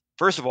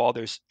first of all,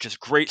 there's just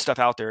great stuff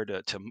out there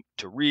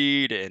to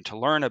read and to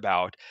learn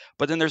about.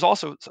 But then there's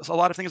also a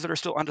lot of things that are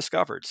still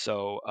undiscovered.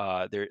 So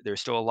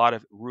there's still a lot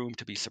of room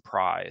to be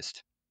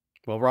surprised.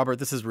 Well, Robert,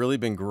 this has really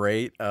been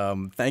great.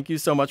 Thank you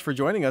so much for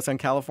joining us on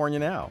California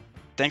Now.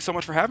 Thanks so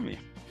much for having me.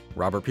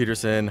 Robert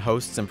Petersen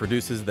hosts and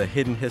produces the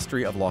Hidden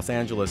History of Los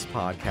Angeles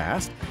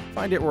podcast.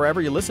 Find it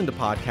wherever you listen to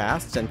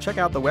podcasts and check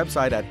out the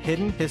website at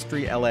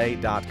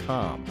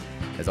hiddenhistoryla.com.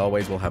 As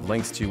always, we'll have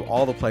links to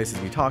all the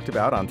places we talked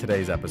about on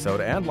today's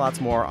episode and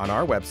lots more on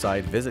our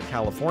website,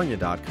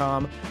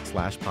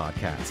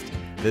 visitcalifornia.com/podcast.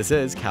 This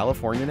is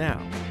California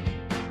Now.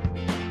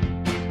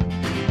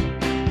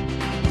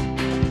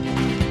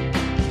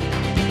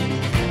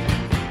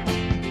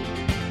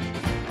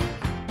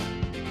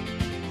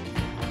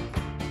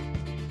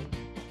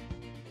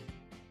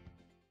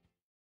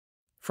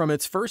 From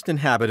its first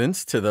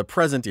inhabitants to the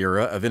present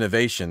era of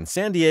innovation,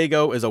 San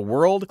Diego is a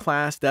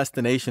world-class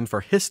destination for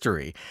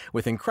history,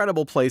 with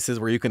incredible places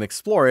where you can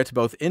explore it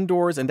both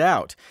indoors and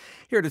out.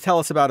 Here to tell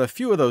us about a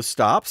few of those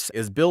stops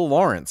is Bill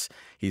Lawrence.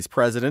 He's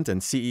president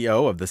and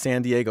CEO of the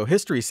San Diego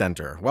History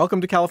Center.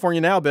 Welcome to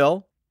California Now,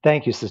 Bill.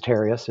 Thank you,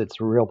 Soterios.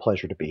 It's a real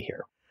pleasure to be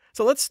here.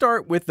 So let's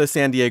start with the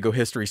San Diego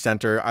History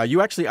Center.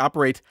 You actually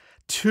operate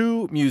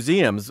two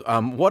museums.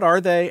 What are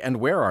they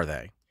and where are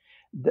they?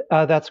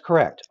 That's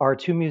correct. Our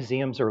two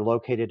museums are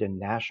located in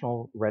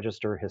National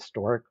Register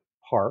Historic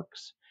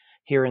Parks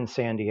here in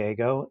San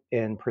Diego.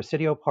 In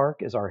Presidio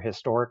Park is our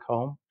historic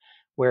home,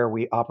 where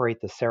we operate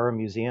the Serra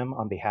Museum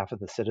on behalf of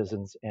the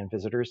citizens and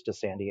visitors to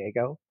San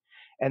Diego.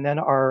 And then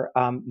our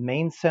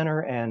main center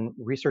and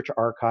research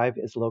archive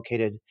is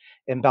located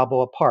in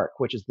Balboa Park,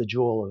 which is the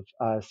jewel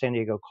of San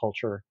Diego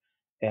culture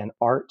and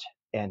art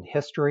and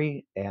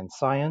history and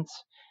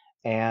science.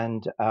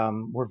 And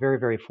we're very,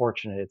 very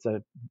fortunate. It's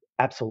a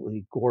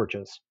absolutely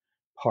gorgeous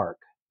park.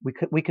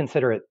 We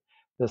consider it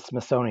the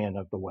Smithsonian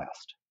of the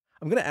West.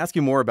 I'm going to ask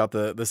you more about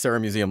the Serra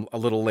Museum a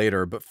little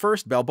later, but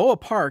first, Balboa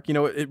Park,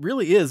 it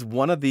really is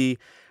one of the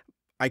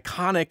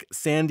iconic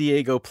San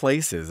Diego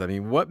places. I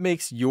mean, what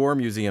makes your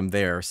museum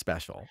there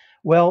special?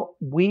 Well,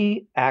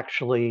 we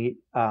actually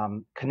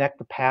connect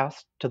the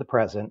past to the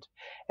present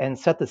and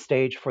set the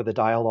stage for the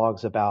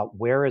dialogues about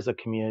where as a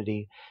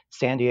community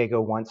San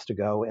Diego wants to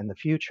go in the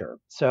future.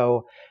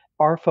 So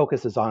our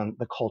focus is on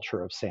the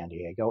culture of San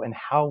Diego and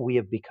how we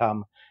have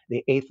become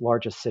the 8th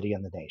largest city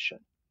in the nation.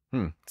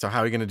 So how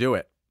are you going to do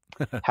it?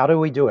 How do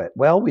we do it?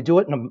 Well, we do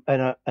it in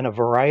a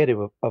variety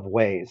of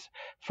ways.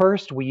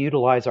 First, we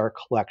utilize our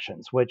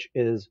collections, which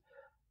is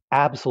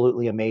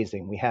absolutely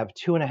amazing. We have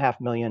 2.5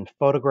 million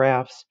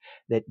photographs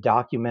that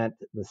document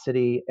the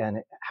city and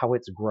how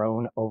it's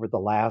grown over the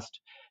last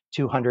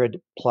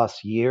 200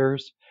 plus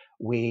years.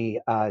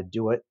 We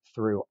do it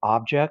through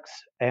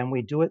objects and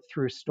we do it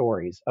through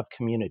stories of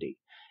community.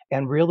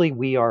 And really,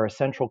 we are a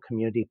central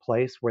community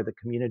place where the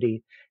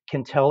community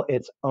can tell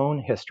its own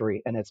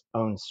history and its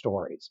own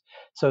stories.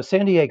 So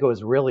San Diego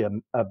is really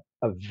a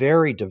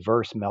very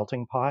diverse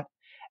melting pot.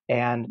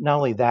 And not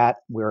only that,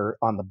 we're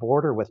on the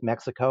border with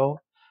Mexico.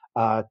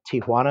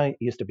 Tijuana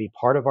used to be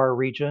part of our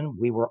region.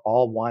 We were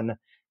all one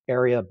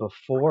area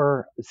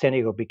before San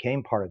Diego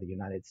became part of the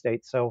United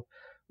States. So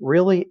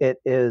really, it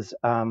is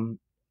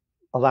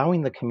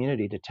allowing the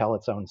community to tell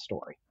its own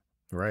story.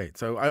 Right.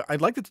 So I'd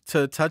like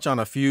to touch on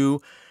a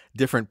few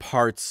different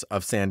parts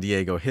of San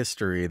Diego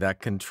history that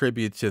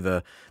contribute to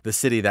the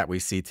city that we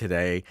see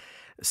today,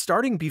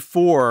 starting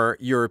before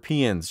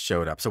Europeans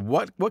showed up. So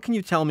what can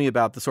you tell me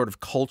about the sort of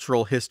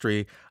cultural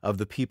history of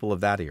the people of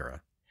that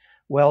era?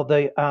 Well,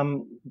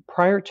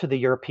 prior to the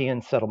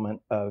European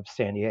settlement of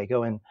San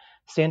Diego, and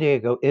San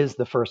Diego is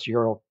the first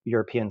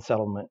European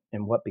settlement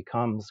in what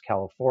becomes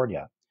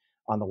California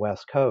on the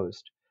West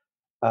Coast,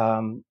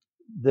 the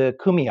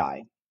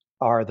Kamiya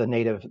are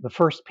the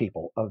first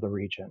people of the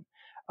region.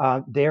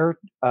 Their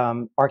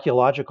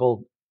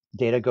archaeological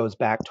data goes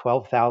back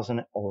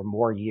 12,000 or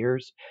more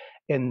years.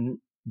 In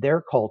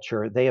their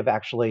culture, they have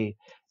actually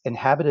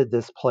inhabited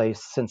this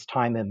place since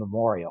time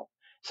immemorial.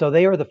 So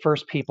they are the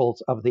first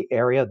peoples of the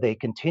area. They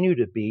continue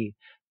to be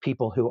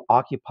people who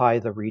occupy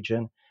the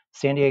region.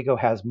 San Diego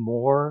has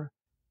more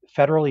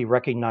federally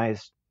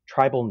recognized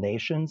tribal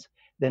nations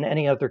than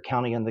any other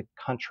county in the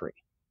country.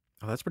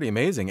 Oh, that's pretty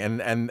amazing.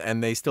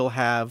 And they still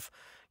have,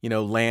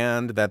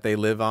 land that they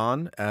live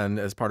on and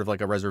as part of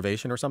like a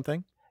reservation or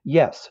something?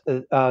 Yes,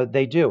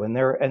 they do. And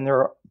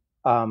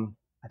I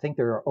think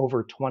there are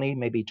over 20,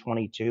 maybe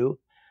 22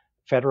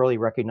 federally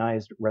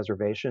recognized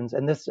reservations.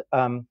 And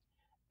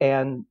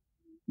and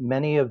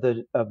many of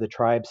the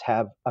tribes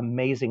have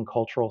amazing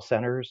cultural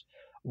centers.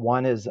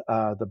 One is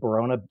the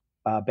Barona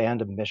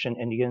Band of Mission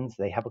Indians.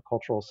 They have a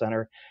cultural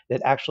center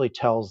that actually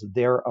tells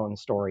their own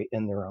story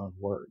in their own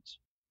words.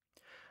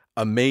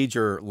 A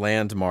major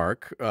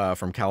landmark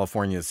from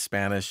California's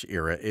Spanish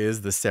era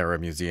is the Serra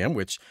Museum,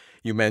 which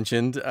you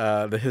mentioned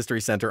the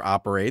History Center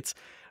operates.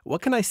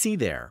 What can I see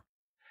there?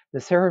 The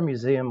Serra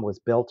Museum was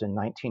built in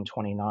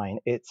 1929.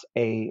 It's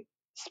a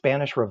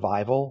Spanish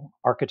Revival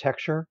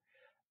architecture,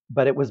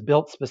 but it was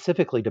built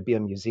specifically to be a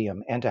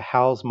museum and to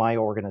house my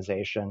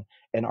organization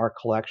and our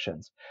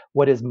collections.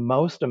 What is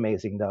most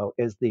amazing, though,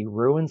 is the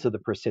ruins of the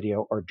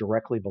Presidio are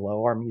directly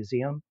below our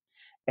museum,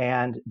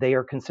 and they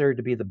are considered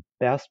to be the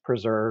best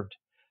preserved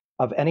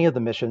of any of the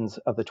missions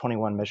of the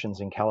 21 missions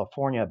in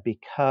California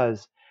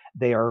because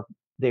they are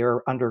they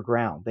are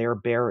underground, they are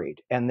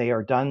buried, and they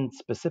are done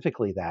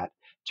specifically that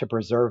to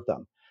preserve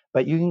them.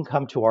 But you can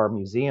come to our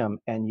museum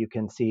and you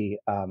can see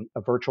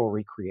a virtual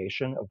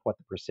recreation of what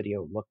the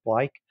Presidio looked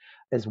like,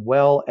 as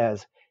well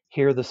as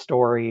hear the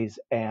stories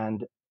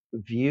and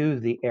view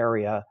the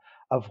area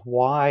of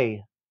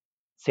why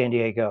San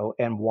Diego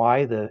and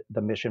why the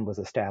mission was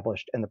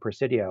established and the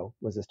Presidio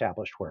was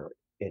established where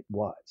it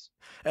was.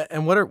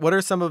 And what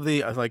are some of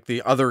the like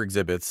the other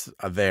exhibits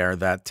there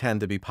that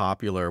tend to be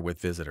popular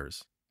with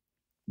visitors?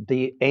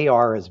 The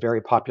AR is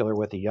very popular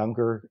with the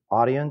younger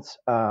audience.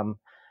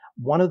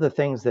 One of the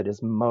things that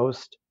is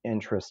most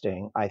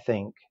interesting, I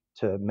think,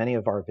 to many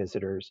of our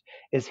visitors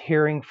is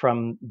hearing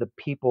from the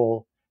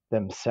people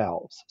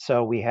themselves.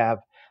 So we have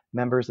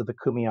members of the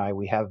Kamiya,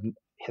 we have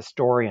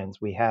historians,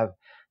 we have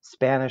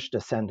Spanish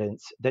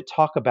descendants that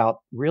talk about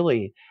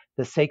really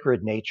the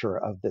sacred nature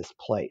of this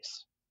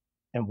place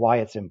and why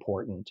it's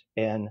important,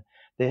 and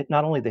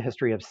not only the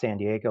history of San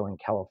Diego and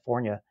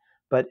California,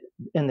 but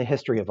in the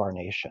history of our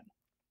nation.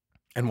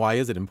 And why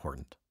is it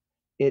important?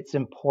 It's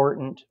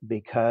important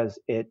because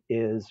it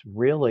is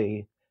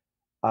really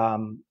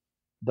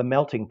the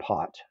melting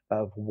pot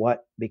of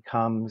what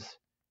becomes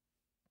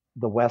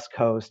the West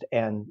Coast,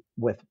 and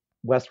with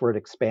westward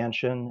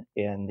expansion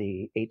in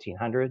the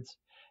 1800s,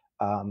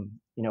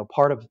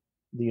 part of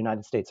the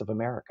United States of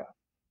America.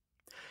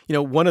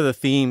 One of the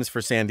themes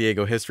for San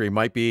Diego history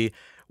might be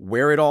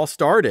where it all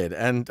started.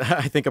 And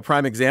I think a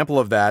prime example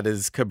of that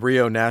is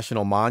Cabrillo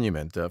National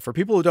Monument. For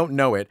people who don't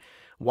know it,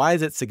 why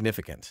is it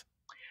significant?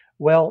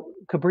 Well,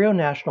 Cabrillo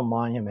National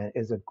Monument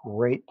is a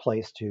great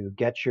place to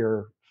get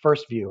your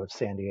first view of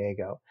San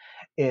Diego.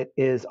 It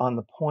is on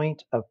the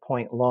point of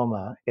Point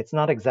Loma. It's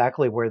not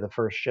exactly where the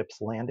first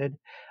ships landed,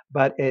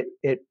 but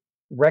it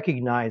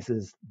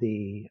recognizes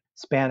the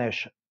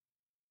Spanish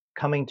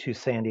coming to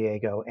San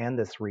Diego and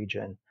this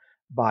region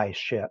by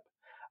ship.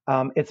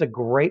 It's a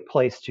great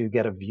place to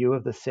get a view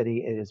of the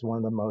city. It is one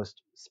of the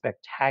most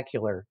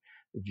spectacular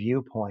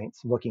viewpoints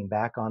looking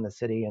back on the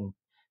city and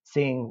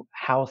seeing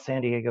how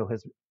San Diego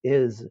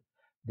is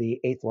the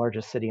eighth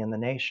largest city in the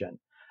nation.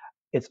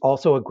 It's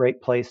also a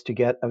great place to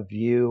get a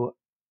view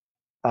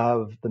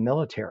of the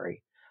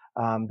military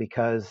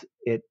because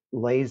it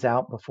lays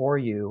out before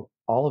you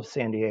all of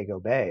San Diego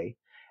Bay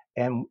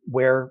and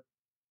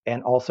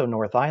also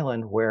North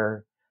Island,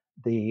 where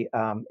the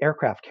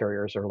aircraft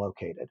carriers are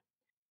located.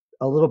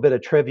 A little bit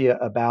of trivia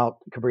about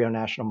Cabrillo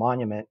National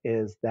Monument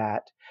is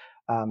that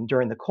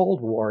during the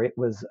Cold War, it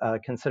was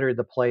considered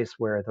the place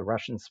where the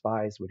Russian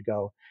spies would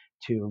go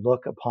to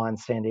look upon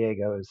San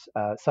Diego's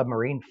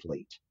submarine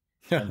fleet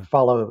and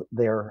follow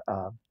their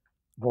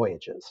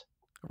voyages.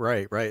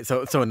 Right, right.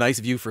 So a nice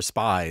view for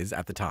spies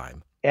at the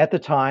time. At the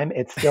time,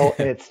 it's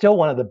still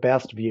one of the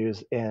best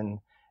views in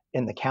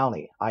the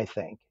county, I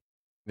think.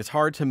 It's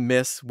hard to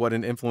miss what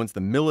an influence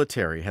the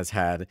military has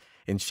had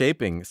in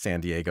shaping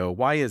San Diego.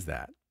 Why is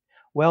that?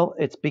 Well,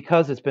 it's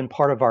because it's been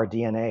part of our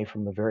DNA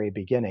from the very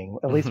beginning,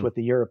 at least with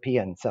the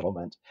European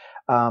settlement.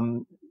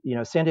 San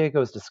Diego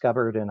was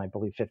discovered in, I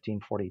believe,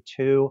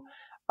 1542.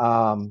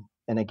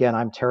 And again,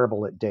 I'm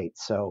terrible at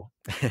dates, so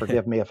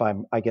forgive me if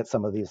I get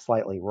some of these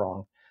slightly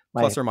wrong.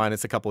 Plus or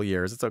minus a couple of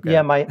years, it's okay.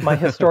 Yeah, my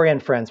historian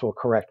friends will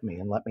correct me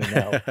and let me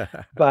know.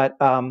 But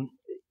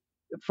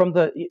from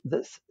the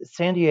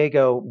San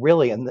Diego,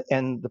 really, and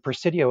the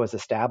Presidio was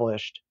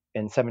established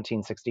in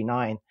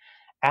 1769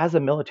 as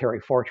a military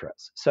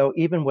fortress. So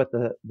even with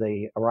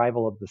the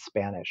arrival of the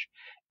Spanish,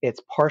 it's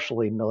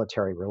partially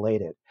military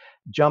related.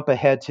 Jump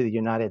ahead to the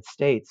United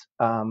States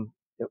in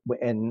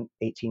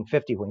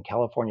 1850, when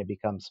California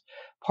becomes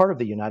part of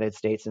the United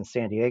States and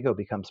San Diego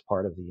becomes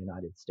part of the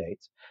United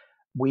States.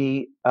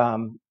 We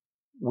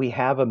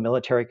have a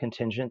military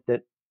contingent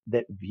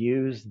that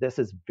views this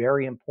as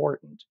very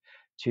important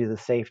to the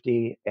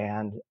safety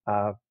and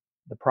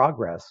the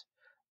progress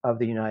of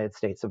the United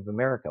States of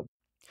America.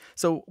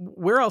 So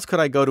where else could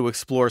I go to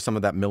explore some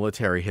of that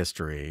military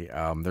history?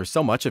 There's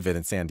so much of it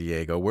in San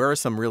Diego. Where are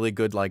some really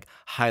good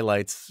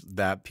highlights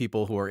that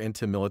people who are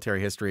into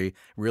military history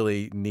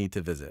really need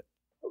to visit?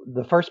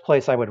 The first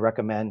place I would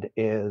recommend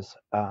is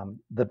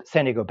the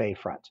San Diego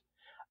Bayfront.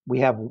 We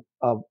have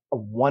a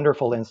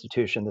wonderful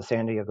institution, the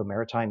San Diego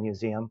Maritime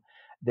Museum,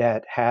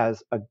 that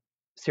has a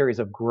series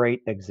of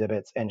great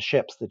exhibits and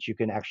ships that you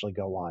can actually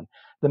go on.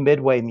 The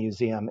Midway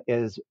Museum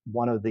is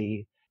one of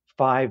the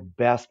 5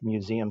 best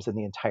museums in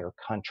the entire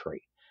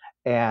country.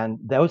 And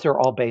those are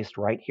all based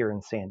right here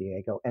in San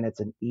Diego, and it's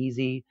an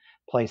easy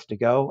place to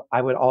go.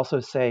 I would also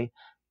say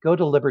go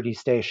to Liberty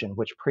Station,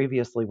 which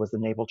previously was the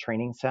Naval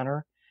Training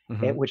Center,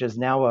 which is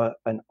now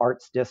an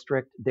arts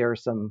district. There are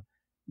some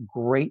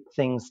great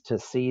things to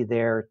see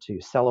there to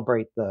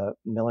celebrate the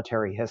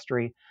military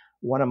history.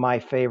 One of my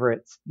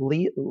favorites,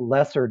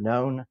 lesser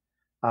known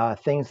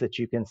things that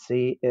you can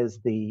see is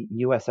the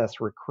USS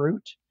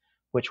Recruit,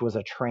 which was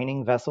a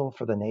training vessel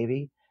for the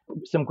Navy.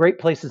 Some great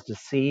places to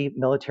see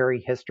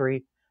military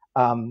history.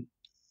 The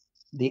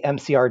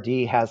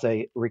MCRD has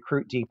a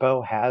recruit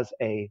depot, has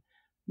a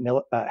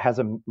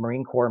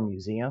Marine Corps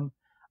museum.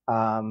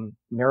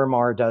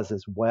 Miramar does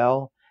as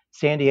well.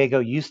 San Diego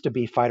used to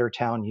be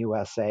Fightertown,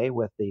 USA,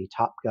 with the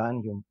Top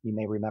Gun. You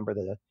may remember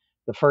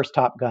the first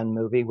Top Gun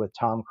movie with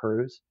Tom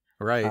Cruise.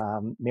 Right.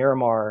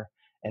 Miramar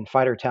and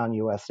Fightertown,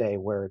 USA,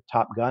 where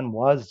Top Gun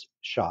was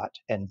shot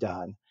and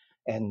done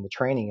and the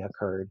training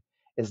occurred,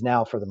 is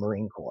now for the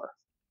Marine Corps.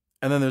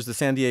 And then there's the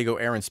San Diego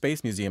Air and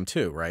Space Museum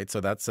too, right?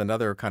 So that's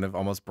another kind of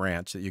almost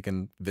branch that you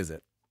can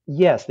visit.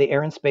 Yes, the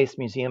Air and Space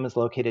Museum is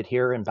located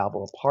here in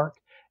Balboa Park,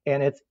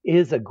 and it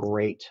is a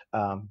great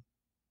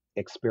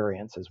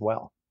experience as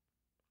well.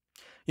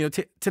 You know,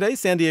 today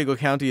San Diego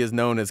County is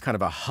known as kind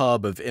of a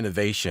hub of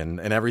innovation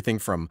and everything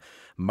from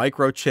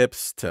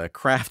microchips to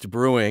craft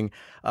brewing.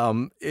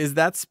 Is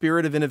that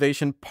spirit of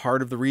innovation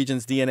part of the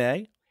region's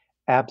DNA?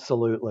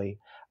 Absolutely.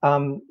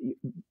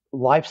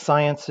 Life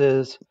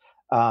sciences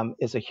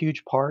is a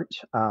huge part.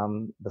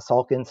 The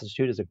Salk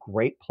Institute is a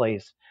great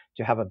place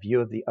to have a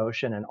view of the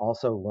ocean and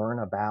also learn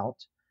about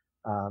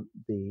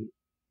the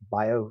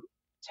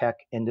biotech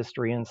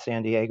industry in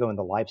San Diego and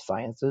the life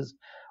sciences.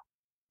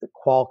 The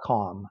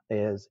Qualcomm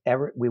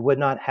we would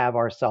not have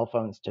our cell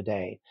phones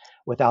today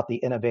without the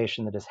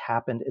innovation that has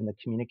happened in the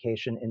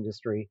communication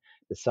industry,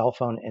 the cell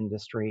phone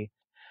industry.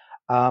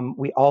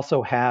 We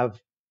also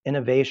have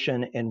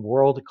innovation in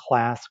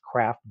world-class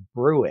craft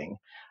brewing.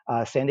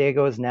 San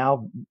Diego is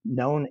now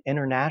known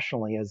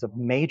internationally as a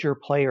major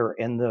player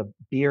in the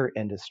beer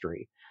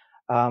industry.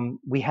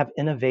 We have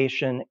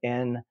innovation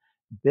in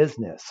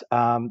business.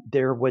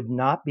 There would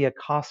not be a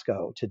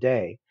Costco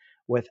today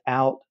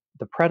without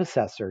the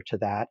predecessor to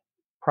that,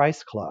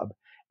 Price Club,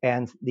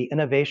 and the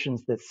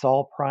innovations that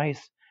Saul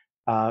Price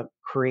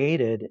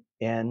created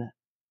in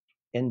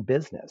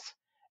business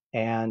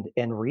and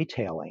in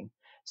retailing.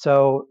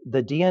 So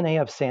the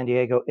DNA of San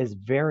Diego is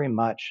very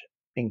much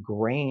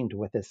ingrained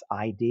with this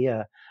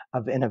idea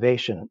of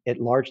innovation. It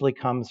largely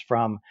comes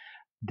from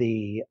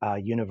the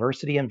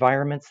university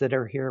environments that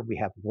are here. We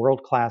have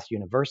world-class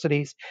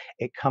universities.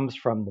 It comes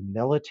from the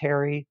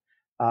military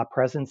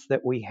presence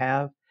that we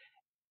have.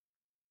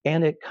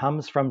 And it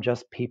comes from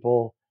just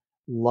people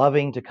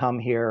loving to come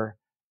here,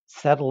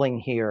 settling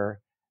here,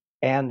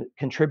 and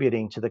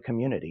contributing to the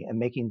community and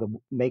making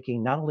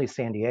not only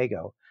San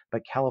Diego,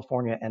 but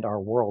California and our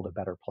world a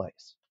better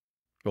place.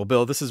 Well,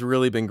 Bill, this has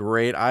really been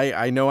great.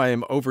 I know I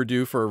am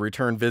overdue for a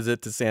return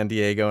visit to San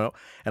Diego,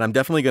 and I'm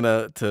definitely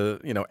going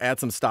to add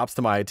some stops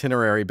to my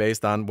itinerary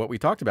based on what we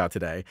talked about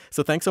today.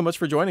 So thanks so much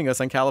for joining us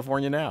on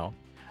California Now.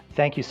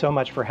 Thank you so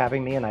much for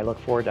having me, and I look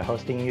forward to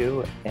hosting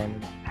you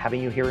and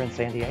having you here in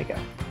San Diego.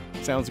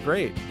 Sounds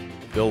great.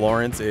 Bill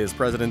Lawrence is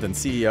president and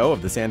CEO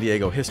of the San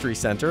Diego History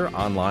Center,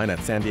 online at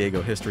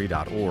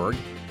sandiegohistory.org.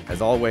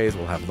 As always,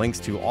 we'll have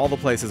links to all the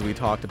places we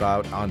talked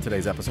about on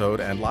today's episode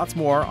and lots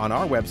more on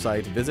our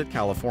website,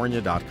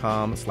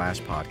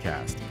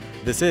 visitcalifornia.com/podcast.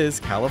 This is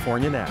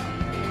California Now.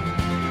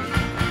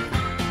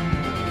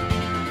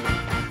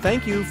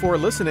 Thank you for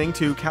listening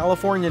to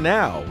California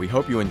Now. We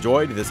hope you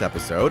enjoyed this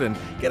episode and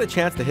get a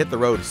chance to hit the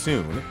road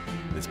soon.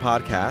 This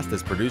podcast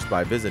is produced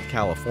by Visit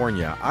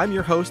California. I'm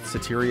your host,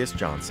 Soterios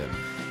Johnson.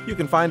 You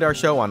can find our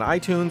show on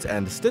iTunes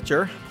and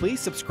Stitcher. Please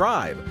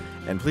subscribe.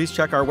 And please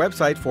check our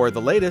website for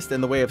the latest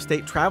in the way of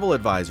state travel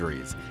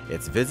advisories.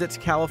 It's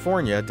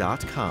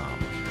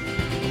visitcalifornia.com.